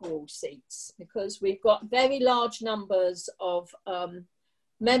black wall seats, because we've got very large numbers of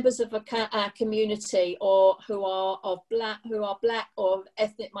members of our community or who are black or of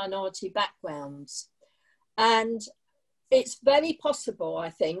ethnic minority backgrounds. And it's very possible,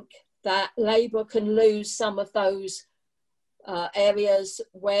 I think, that Labour can lose some of those areas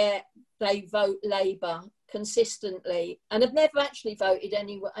where they vote Labour consistently and have never actually voted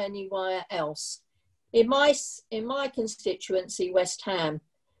anywhere else. In my constituency, West Ham,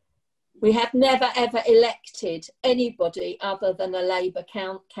 we have never ever elected anybody other than a Labour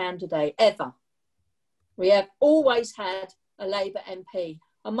candidate, ever. We have always had a Labour MP,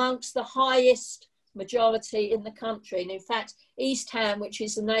 amongst the highest majority in the country. And in fact, East Ham, which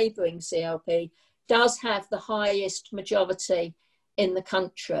is a neighbouring CLP, does have the highest majority in the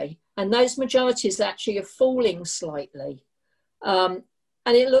country. And those majorities actually are falling slightly. And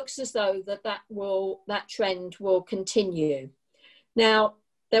it looks as though that trend will continue. Now,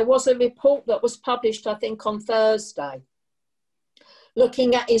 there was a report that was published, I think, on Thursday,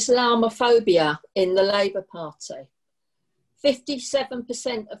 looking at Islamophobia in the Labour Party.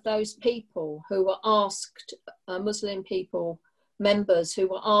 57% of those people who were asked, Muslim people, members who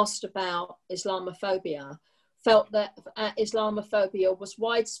were asked about Islamophobia, felt that Islamophobia was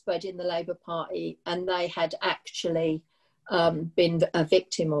widespread in the Labour Party and they had actually been a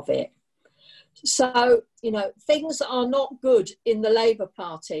victim of it. So, you know, things are not good in the Labour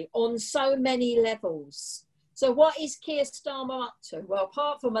Party on so many levels. So what is Keir Starmer up to? Well,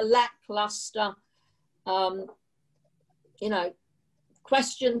 apart from a lacklustre, you know,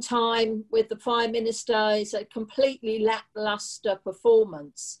 question time with the Prime Minister is a completely lacklustre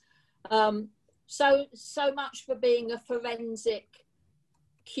performance. So much for being a forensic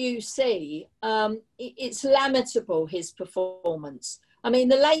QC. It's lamentable, his performance. I mean,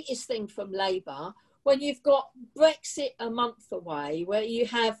 the latest thing from Labour, when you've got Brexit a month away, where you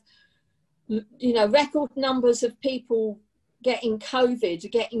have, you know, record numbers of people getting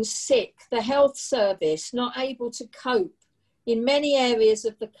COVID, getting sick, the health service not able to cope in many areas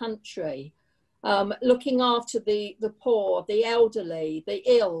of the country, looking after the poor, the elderly, the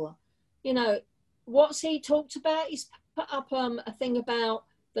ill. You know, what's he talked about? He's put up a thing about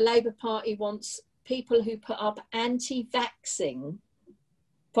the Labour Party wants people who put up anti-vaxxing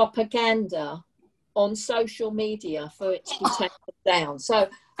propaganda on social media for it to be taken down. So,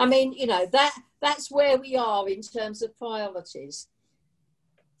 I mean, you know, that's where we are in terms of priorities.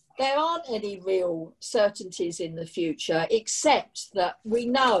 There aren't any real certainties in the future, except that we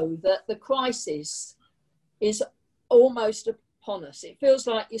know that the crisis is almost upon us. It feels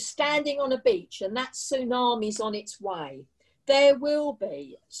like you're standing on a beach and that tsunami's on its way. There will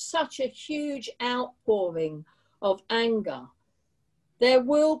be such a huge outpouring of anger. There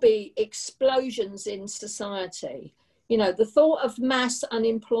will be explosions in society. You know, the thought of mass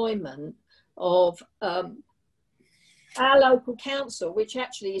unemployment of our local council, which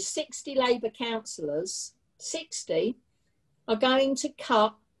actually is 60 Labour councillors, 60, are going to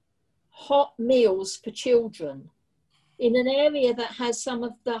cut hot meals for children in an area that has some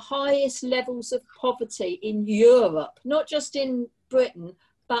of the highest levels of poverty in Europe, not just in Britain,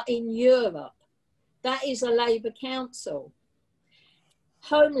 but in Europe. That is a Labour council.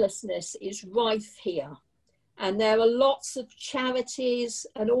 Homelessness is rife here, and there are lots of charities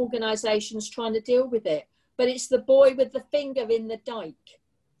and organisations trying to deal with it, but it's the boy with the finger in the dike.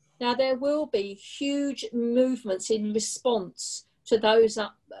 Now, there will be huge movements in response to those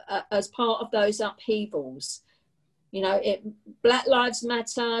as part of those upheavals. You know, Black Lives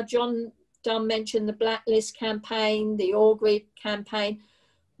Matter, John Dunn mentioned the Blacklist campaign, the Orgrid campaign.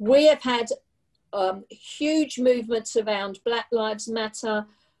 We have had huge movements around Black Lives Matter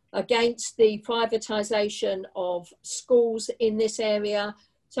against the privatisation of schools in this area.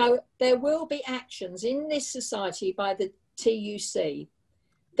 So there will be actions in this society by the TUC.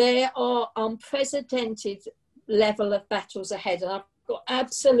 There are unprecedented level of battles ahead, and I've got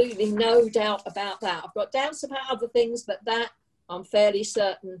absolutely no doubt about that. I've got doubts about other things, but that I'm fairly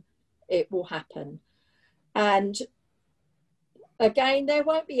certain it will happen. And again, there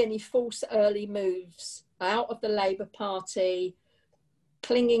won't be any false early moves out of the Labour Party,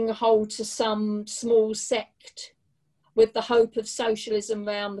 clinging hold to some small sect with the hope of socialism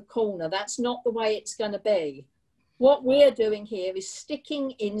round the corner. That's not the way it's going to be. What we're doing here is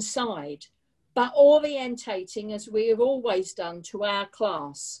sticking inside, but orientating, as we have always done, to our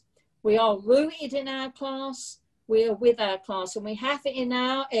class. We are rooted in our class, we are with our class, and we have it in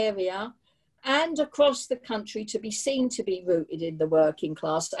our area and across the country to be seen to be rooted in the working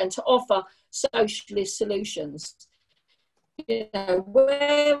class and to offer socialist solutions. You know,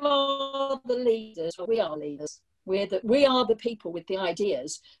 where are the leaders? Well, we are leaders. We are the people with the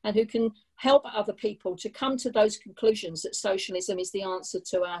ideas and who can help other people to come to those conclusions that socialism is the answer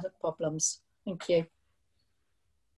to our problems. Thank you.